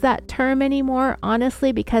used that term anymore,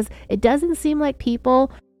 honestly, because it doesn't seem like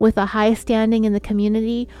people with a high standing in the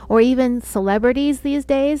community or even celebrities these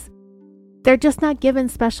days, they're just not given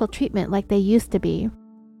special treatment like they used to be.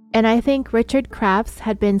 And I think Richard Crafts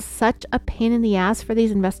had been such a pain in the ass for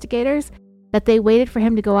these investigators that they waited for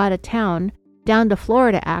him to go out of town, down to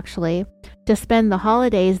Florida actually, to spend the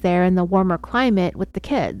holidays there in the warmer climate with the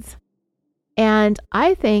kids. And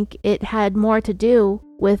I think it had more to do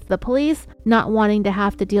with the police not wanting to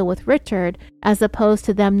have to deal with Richard as opposed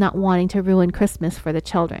to them not wanting to ruin Christmas for the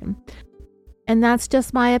children. And that's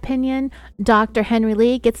just my opinion. Dr. Henry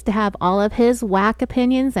Lee gets to have all of his whack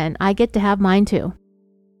opinions, and I get to have mine too.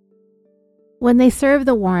 When they served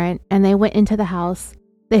the warrant and they went into the house,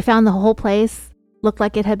 they found the whole place looked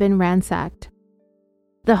like it had been ransacked.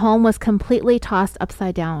 The home was completely tossed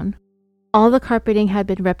upside down. All the carpeting had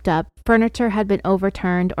been ripped up, furniture had been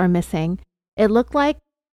overturned or missing. It looked like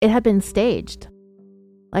it had been staged.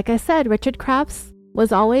 Like I said, Richard Crafts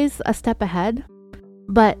was always a step ahead.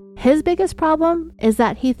 But his biggest problem is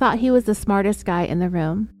that he thought he was the smartest guy in the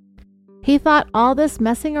room. He thought all this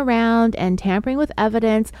messing around and tampering with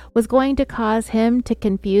evidence was going to cause him to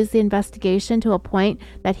confuse the investigation to a point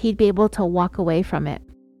that he'd be able to walk away from it.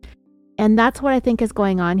 And that's what I think is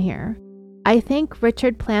going on here. I think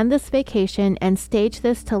Richard planned this vacation and staged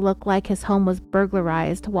this to look like his home was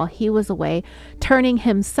burglarized while he was away, turning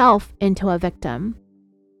himself into a victim.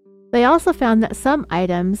 They also found that some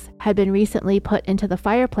items had been recently put into the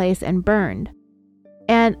fireplace and burned.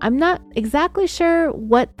 And I'm not exactly sure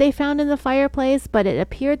what they found in the fireplace, but it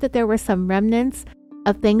appeared that there were some remnants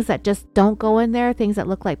of things that just don't go in there, things that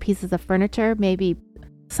look like pieces of furniture, maybe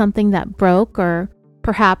something that broke or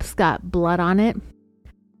perhaps got blood on it.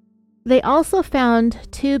 They also found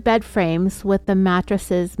 2 bed frames with the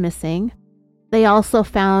mattresses missing. They also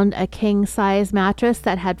found a king-size mattress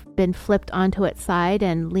that had been flipped onto its side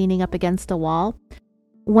and leaning up against a wall.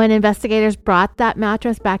 When investigators brought that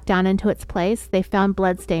mattress back down into its place, they found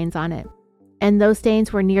blood stains on it. And those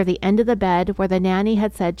stains were near the end of the bed where the nanny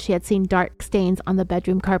had said she had seen dark stains on the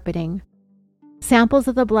bedroom carpeting. Samples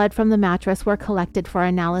of the blood from the mattress were collected for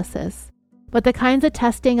analysis. But the kinds of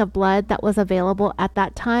testing of blood that was available at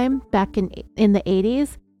that time, back in the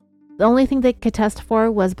 80s, the only thing they could test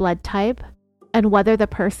for was blood type, and whether the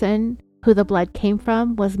person who the blood came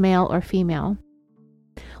from was male or female.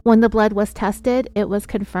 When the blood was tested, it was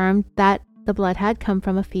confirmed that the blood had come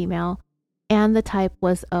from a female, and the type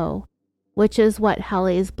was O, which is what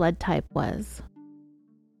Helly's blood type was.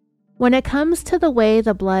 When it comes to the way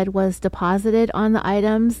the blood was deposited on the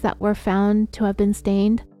items that were found to have been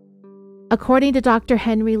stained, according to Dr.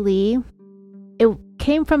 Henry Lee, it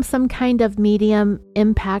came from some kind of medium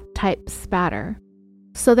impact type spatter.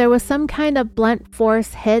 So there was some kind of blunt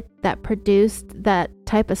force hit that produced that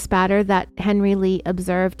type of spatter that Henry Lee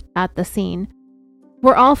observed at the scene.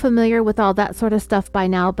 We're all familiar with all that sort of stuff by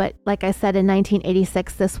now, but like I said, in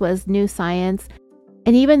 1986, this was new science.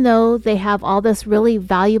 And even though they have all this really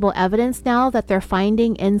valuable evidence now that they're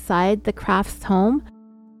finding inside the Crafts home,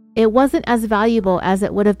 it wasn't as valuable as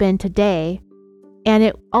it would have been today. And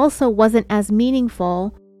it also wasn't as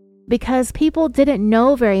meaningful because people didn't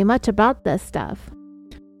know very much about this stuff.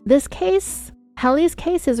 This case, Helly's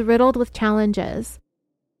case, is riddled with challenges.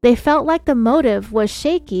 They felt like the motive was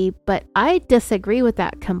shaky, but I disagree with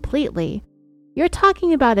that completely. You're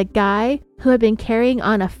talking about a guy who had been carrying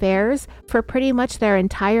on affairs for pretty much their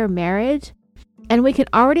entire marriage, and we can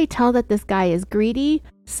already tell that this guy is greedy,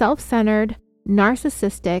 self-centered,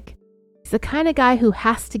 narcissistic. He's the kind of guy who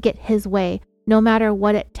has to get his way, no matter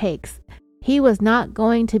what it takes. He was not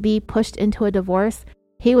going to be pushed into a divorce.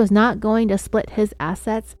 He was not going to split his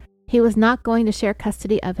assets. He was not going to share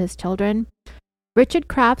custody of his children. Richard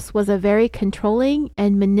Crafts was a very controlling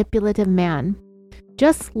and manipulative man.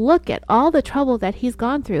 Just look at all the trouble that he's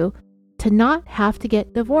gone through to not have to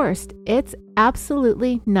get divorced. It's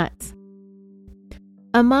absolutely nuts.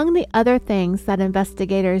 Among the other things that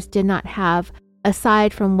investigators did not have,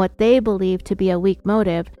 aside from what they believed to be a weak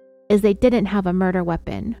motive, is they didn't have a murder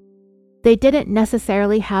weapon. They didn't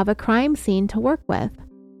necessarily have a crime scene to work with.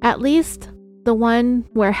 At least the one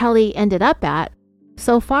where Helly ended up at.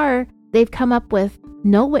 So far, they've come up with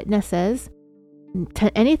no witnesses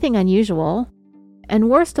to anything unusual. And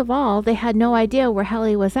worst of all, they had no idea where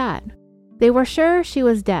Helly was at. They were sure she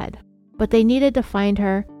was dead, but they needed to find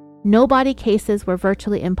her, No body cases were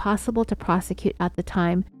virtually impossible to prosecute at the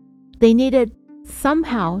time. They needed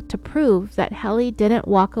somehow to prove that Helly didn't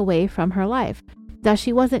walk away from her life, that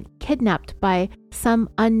she wasn't kidnapped by some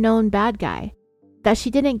unknown bad guy, that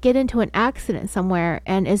she didn't get into an accident somewhere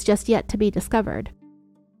and is just yet to be discovered.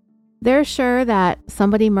 They're sure that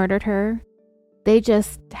somebody murdered her. They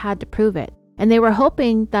just had to prove it. And they were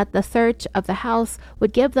hoping that the search of the house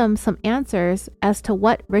would give them some answers as to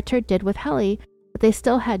what Richard did with Helly, but they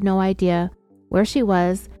still had no idea where she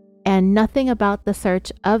was, and nothing about the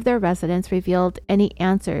search of their residence revealed any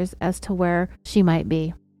answers as to where she might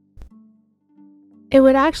be. It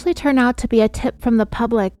would actually turn out to be a tip from the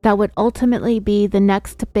public that would ultimately be the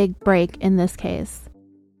next big break in this case.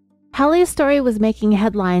 Helly's story was making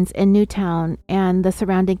headlines in Newtown and the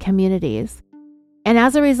surrounding communities. And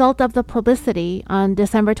as a result of the publicity, on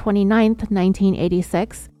December 29,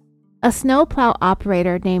 1986, a snowplow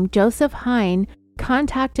operator named Joseph Hine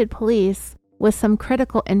contacted police with some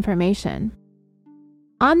critical information.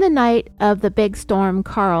 On the night of the big storm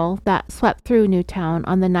Carl that swept through Newtown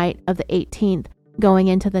on the night of the 18th, going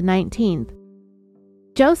into the 19th,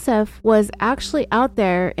 Joseph was actually out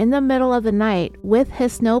there in the middle of the night with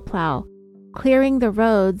his snowplow, clearing the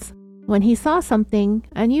roads when he saw something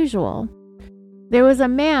unusual. There was a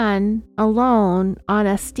man alone on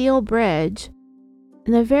a steel bridge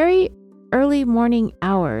in the very early morning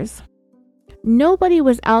hours. Nobody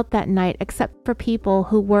was out that night except for people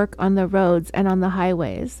who work on the roads and on the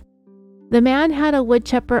highways. The man had a wood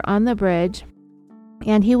chipper on the bridge,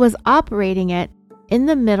 and he was operating it in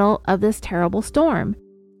the middle of this terrible storm.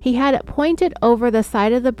 He had it pointed over the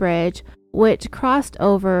side of the bridge, which crossed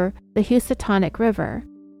over the Housatonic River.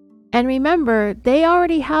 And remember, they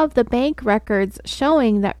already have the bank records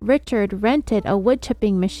showing that Richard rented a wood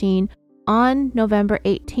chipping machine on November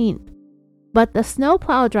 18th. But the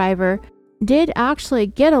snowplow driver did actually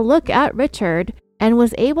get a look at Richard and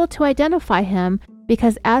was able to identify him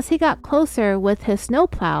because as he got closer with his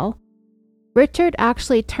snowplow, Richard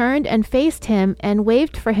actually turned and faced him and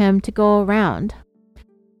waved for him to go around.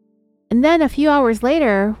 And then a few hours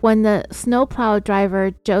later, when the snowplow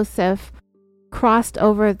driver, Joseph, crossed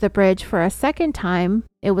over the bridge for a second time,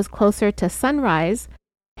 it was closer to sunrise,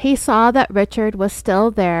 he saw that Richard was still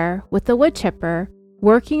there with the wood chipper,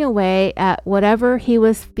 working away at whatever he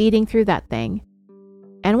was feeding through that thing.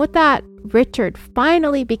 And with that, Richard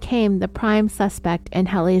finally became the prime suspect in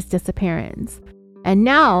Helly's disappearance. And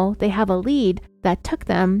now they have a lead that took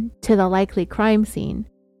them to the likely crime scene.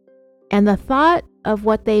 And the thought of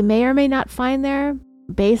what they may or may not find there,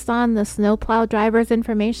 based on the snowplow driver's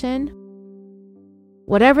information,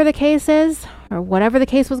 whatever the case is, or whatever the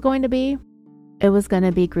case was going to be, it was going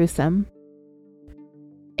to be gruesome.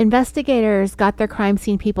 Investigators got their crime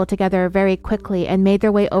scene people together very quickly and made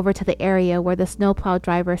their way over to the area where the snowplow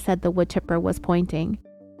driver said the wood chipper was pointing.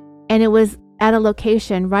 And it was at a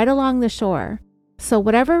location right along the shore. So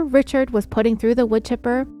whatever Richard was putting through the wood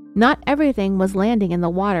chipper, not everything was landing in the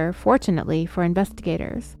water, fortunately for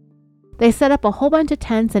investigators. They set up a whole bunch of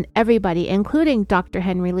tents, and everybody, including Dr.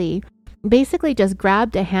 Henry Lee, basically just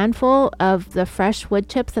grabbed a handful of the fresh wood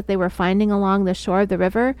chips that they were finding along the shore of the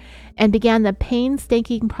river and began the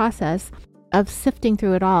painstaking process of sifting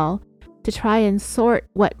through it all to try and sort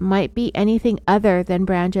what might be anything other than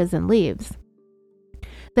branches and leaves.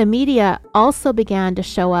 The media also began to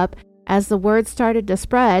show up as the word started to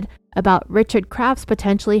spread about Richard Crafts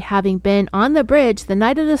potentially having been on the bridge the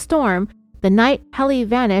night of the storm, the night Helly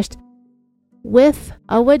vanished, with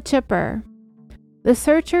a wood chipper. The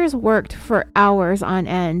searchers worked for hours on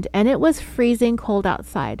end, and it was freezing cold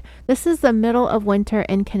outside. This is the middle of winter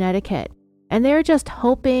in Connecticut, and they're just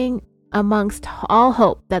hoping amongst all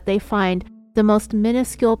hope that they find the most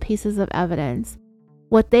minuscule pieces of evidence,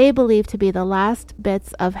 what they believe to be the last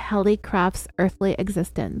bits of Helly Crafts' earthly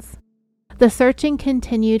existence. The searching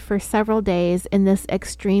continued for several days in this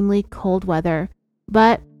extremely cold weather,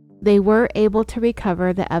 but they were able to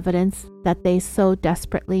recover the evidence that they so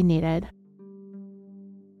desperately needed.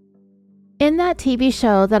 In that TV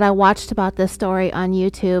show that I watched about this story on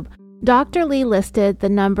YouTube, Dr. Lee listed the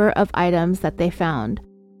number of items that they found: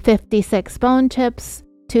 56 bone chips,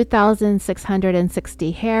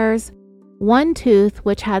 2,660 hairs, one tooth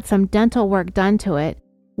which had some dental work done to it,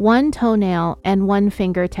 one toenail, and one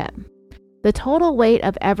fingertip. The total weight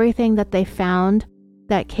of everything that they found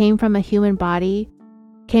that came from a human body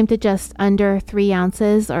came to just under 3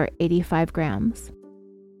 ounces or 85 grams.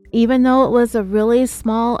 Even though it was a really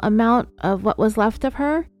small amount of what was left of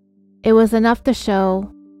her, it was enough to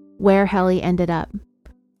show where Helly ended up.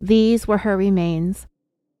 These were her remains.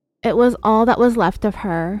 It was all that was left of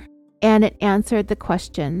her, and it answered the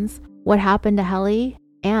questions: what happened to Helly?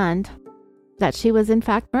 and that she was in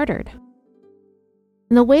fact murdered.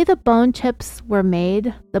 And the way the bone chips were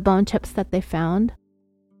made, the bone chips that they found,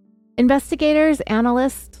 investigators,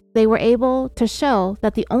 analysts, they were able to show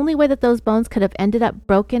that the only way that those bones could have ended up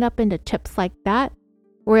broken up into chips like that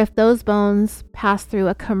were if those bones passed through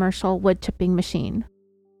a commercial wood chipping machine.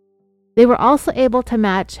 They were also able to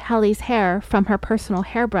match Helly's hair from her personal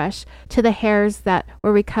hairbrush to the hairs that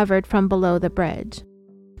were recovered from below the bridge.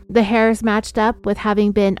 The hairs matched up with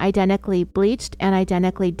having been identically bleached and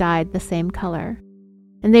identically dyed the same color.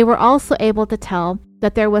 And they were also able to tell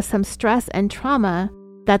that there was some stress and trauma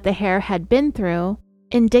that the hair had been through,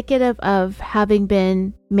 indicative of having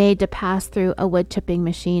been made to pass through a wood chipping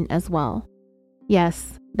machine as well.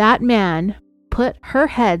 Yes, that man put her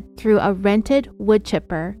head through a rented wood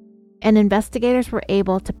chipper, and investigators were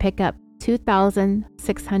able to pick up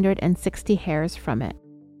 2,660 hairs from it.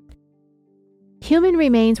 Human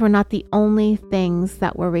remains were not the only things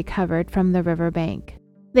that were recovered from the riverbank.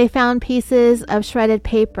 They found pieces of shredded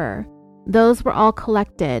paper. Those were all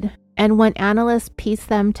collected, and when analysts pieced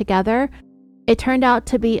them together, it turned out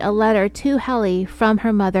to be a letter to Helly from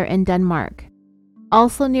her mother in Denmark.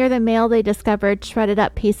 Also near the mail, they discovered shredded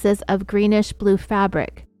up pieces of greenish blue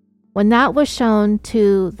fabric. When that was shown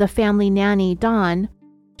to the family nanny, Dawn,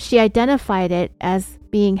 she identified it as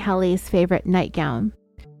being Helly's favorite nightgown.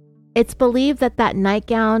 It's believed that that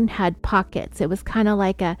nightgown had pockets. It was kind of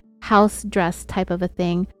like a house dress type of a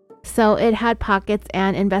thing. So it had pockets,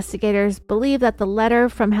 and investigators believe that the letter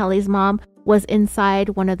from Helly's mom was inside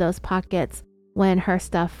one of those pockets when her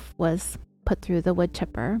stuff was put through the wood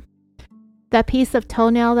chipper. That piece of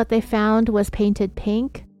toenail that they found was painted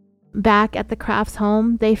pink. Back at the Crafts'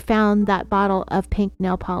 home, they found that bottle of pink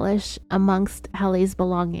nail polish amongst Helly's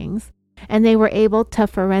belongings, and they were able to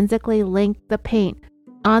forensically link the paint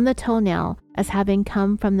on the toenail as having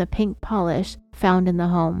come from the pink polish found in the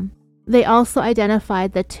home. They also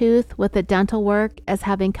identified the tooth with the dental work as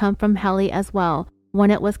having come from Helly as well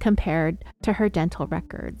when it was compared to her dental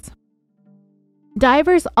records.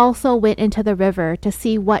 Divers also went into the river to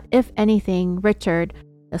see what, if anything, Richard,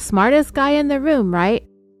 the smartest guy in the room, right?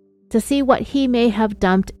 To see what he may have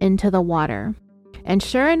dumped into the water. And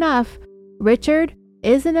sure enough, Richard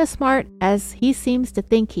isn't as smart as he seems to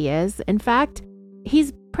think he is. In fact,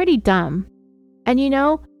 he's pretty dumb. And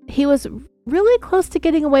he was really close to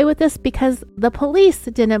getting away with this because the police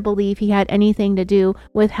didn't believe he had anything to do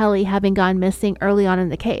with Helly having gone missing early on in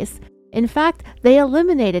the case. In fact, they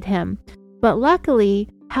eliminated him. But luckily,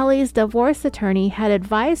 Helly's divorce attorney had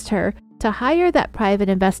advised her to hire that private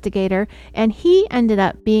investigator, and he ended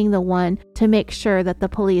up being the one to make sure that the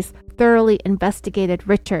police thoroughly investigated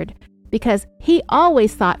Richard, because he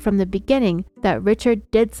always thought from the beginning that Richard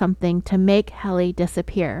did something to make Helly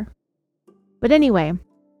disappear. But anyway,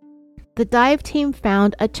 the dive team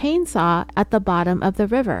found a chainsaw at the bottom of the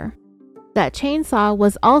river. That chainsaw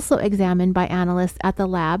was also examined by analysts at the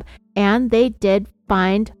lab, and they did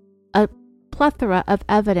find a plethora of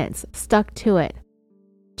evidence stuck to it.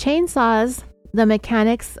 Chainsaws, the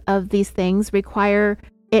mechanics of these things require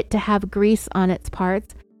it to have grease on its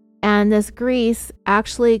parts, and this grease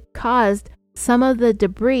actually caused some of the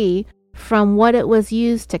debris from what it was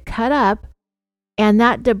used to cut up, and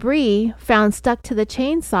that debris found stuck to the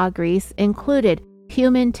chainsaw grease included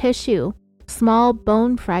human tissue, small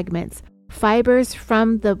bone fragments, fibers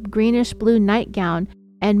from the greenish blue nightgown,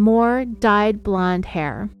 and more dyed blonde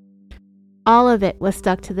hair. All of it was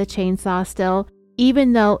stuck to the chainsaw still,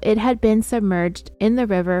 even though it had been submerged in the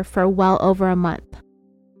river for well over a month.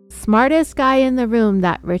 Smartest guy in the room,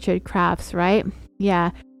 that Richard Crafts, right?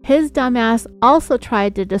 Yeah, his dumbass also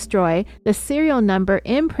tried to destroy the serial number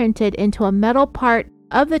imprinted into a metal part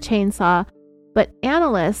of the chainsaw, but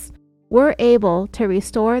analysts were able to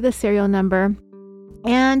restore the serial number,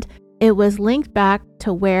 and it was linked back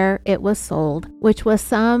to where it was sold, which was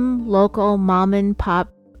some local mom and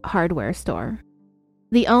pop hardware store.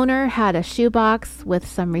 The owner had a shoebox with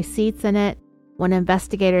some receipts in it. When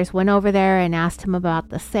investigators went over there and asked him about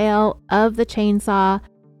the sale of the chainsaw,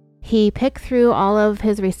 he picked through all of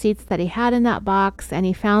his receipts that he had in that box, and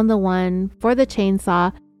he found the one for the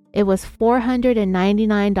chainsaw. It was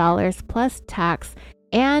 $499 plus tax,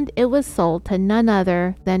 and it was sold to none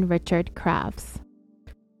other than Richard Crafts.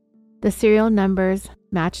 The serial numbers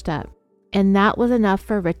matched up, and that was enough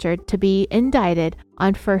for Richard to be indicted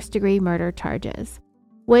on first-degree murder charges,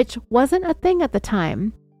 which wasn't a thing at the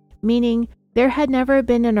time, meaning there had never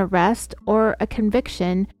been an arrest or a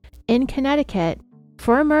conviction in Connecticut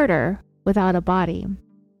for a murder without a body.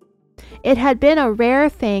 It had been a rare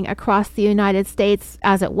thing across the United States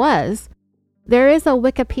as it was. There is a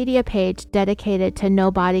Wikipedia page dedicated to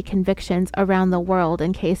no-body convictions around the world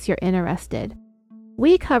in case you're interested.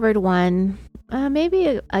 We covered one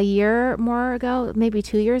maybe a year more ago, maybe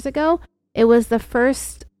 2 years ago. It was the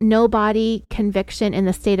first no-body conviction in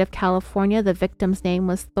the state of California. The victim's name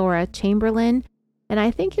was Thora Chamberlain. And I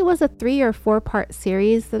think it was a 3 or 4 part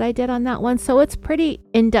series that I did on that one. So it's pretty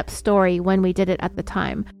in-depth story when we did it at the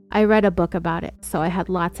time. I read a book about it, so I had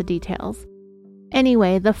lots of details.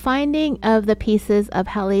 Anyway, the finding of the pieces of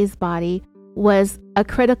Helly's body was a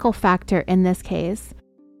critical factor in this case.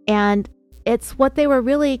 And it's what they were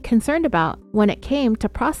really concerned about when it came to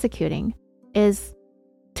prosecuting, is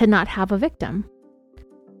to not have a victim.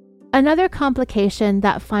 Another complication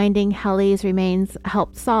that finding Helly's remains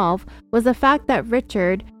helped solve was the fact that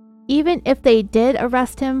Richard, even if they did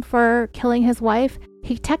arrest him for killing his wife,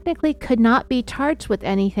 he technically could not be charged with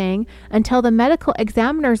anything until the medical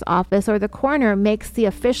examiner's office or the coroner makes the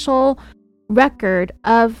official record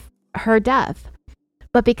of her death.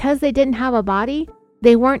 But because they didn't have a body,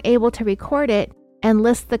 they weren't able to record it and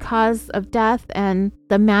list the cause of death and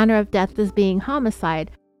the manner of death as being homicide.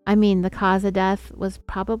 I mean, the cause of death was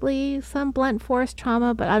probably some blunt force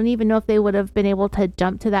trauma, but I don't even know if they would have been able to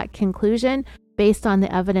jump to that conclusion based on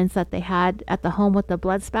the evidence that they had at the home with the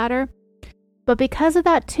blood spatter. But because of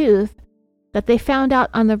that tooth that they found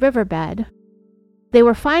out on the riverbed, they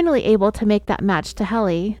were finally able to make that match to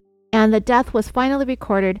Helly, and the death was finally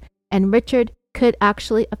recorded, and Richard could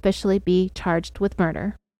actually officially be charged with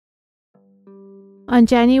murder. On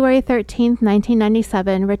January 13,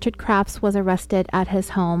 1997, Richard Crafts was arrested at his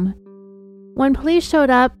home. When police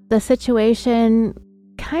showed up, the situation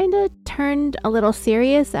kind of turned a little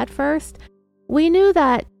serious at first. We knew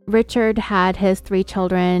that Richard had his 3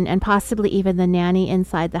 children and possibly even the nanny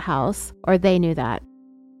inside the house, or they knew that.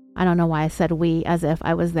 I don't know why I said we as if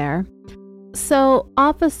I was there. So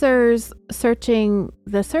officers searching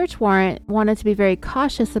the search warrant wanted to be very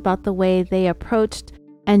cautious about the way they approached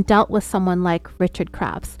and dealt with someone like Richard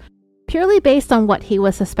Crafts, purely based on what he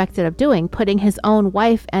was suspected of doing, putting his own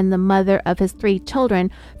wife and the mother of his 3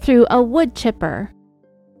 children through a wood chipper.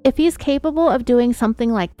 If he's capable of doing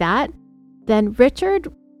something like that, then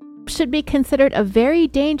Richard should be considered a very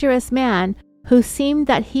dangerous man who seemed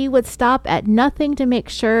that he would stop at nothing to make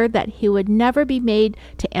sure that he would never be made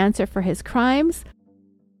to answer for his crimes.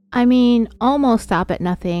 I mean, almost stop at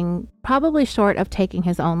nothing, probably short of taking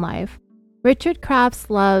his own life. Richard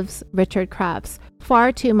Crafts loves Richard Crafts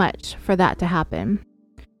far too much for that to happen.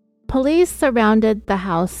 Police surrounded the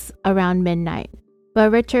house around midnight,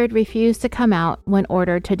 but Richard refused to come out when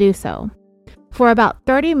ordered to do so. For about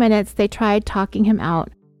 30 minutes, they tried talking him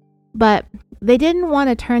out, but they didn't want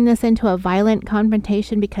to turn this into a violent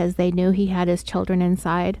confrontation because they knew he had his children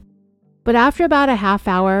inside. But after about a half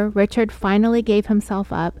hour, Richard finally gave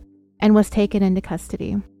himself up and was taken into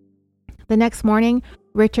custody. The next morning,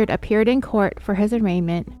 Richard appeared in court for his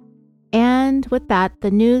arraignment, and with that,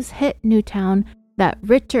 the news hit Newtown that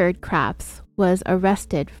Richard Crafts was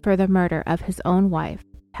arrested for the murder of his own wife,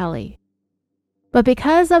 Helly. But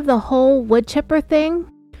because of the whole wood chipper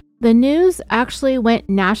thing, the news actually went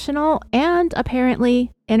national and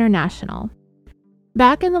apparently international.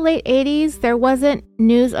 Back in the late 80s, there wasn't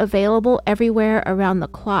news available everywhere around the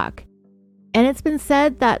clock. And it's been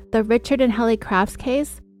said that the Richard and Helly Crafts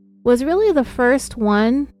case was really the first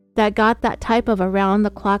one that got that type of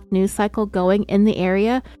around-the-clock news cycle going in the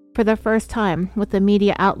area for the first time, with the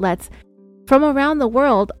media outlets from around the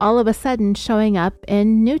world all of a sudden showing up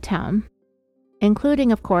in Newtown,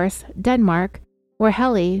 including, of course, Denmark, where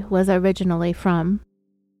Helly was originally from.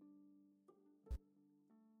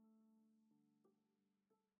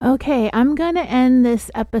 Okay, I'm going to end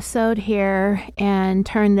this episode here and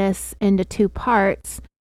turn this into 2 parts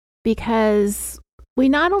because we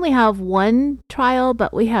not only have one trial,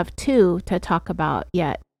 but we have 2 to talk about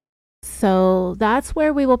yet. So that's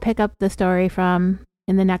where we will pick up the story from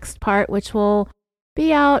in the next part, which will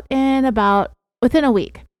be out in within a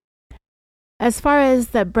week. As far as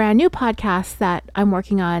the brand new podcast that I'm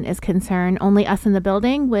working on is concerned, Only Us in the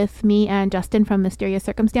Building with me and Justin from Mysterious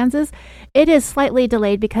Circumstances, it is slightly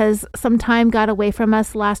delayed because some time got away from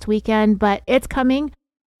us last weekend, but it's coming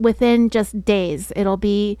within just days. It'll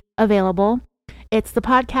be available. It's the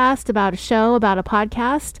podcast about a show about a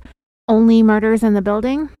podcast, Only Murders in the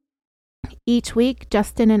Building. Each week,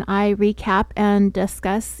 Justin and I recap and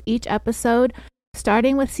discuss each episode,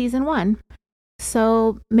 starting with season 1.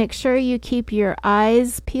 So make sure you keep your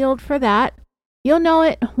eyes peeled for that. You'll know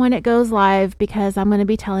it when it goes live because I'm going to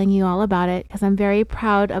be telling you all about it because I'm very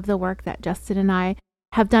proud of the work that Justin and I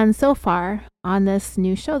have done so far on this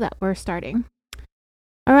new show that we're starting.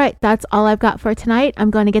 All right, that's all I've got for tonight. I'm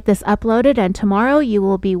going to get this uploaded, and tomorrow you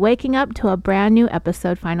will be waking up to a brand new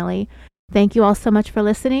episode finally. Thank you all so much for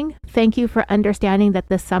listening. Thank you for understanding that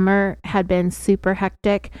this summer had been super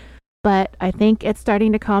hectic, but I think it's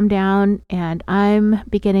starting to calm down and I'm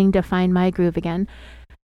beginning to find my groove again.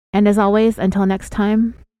 And as always, until next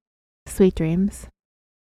time, sweet dreams.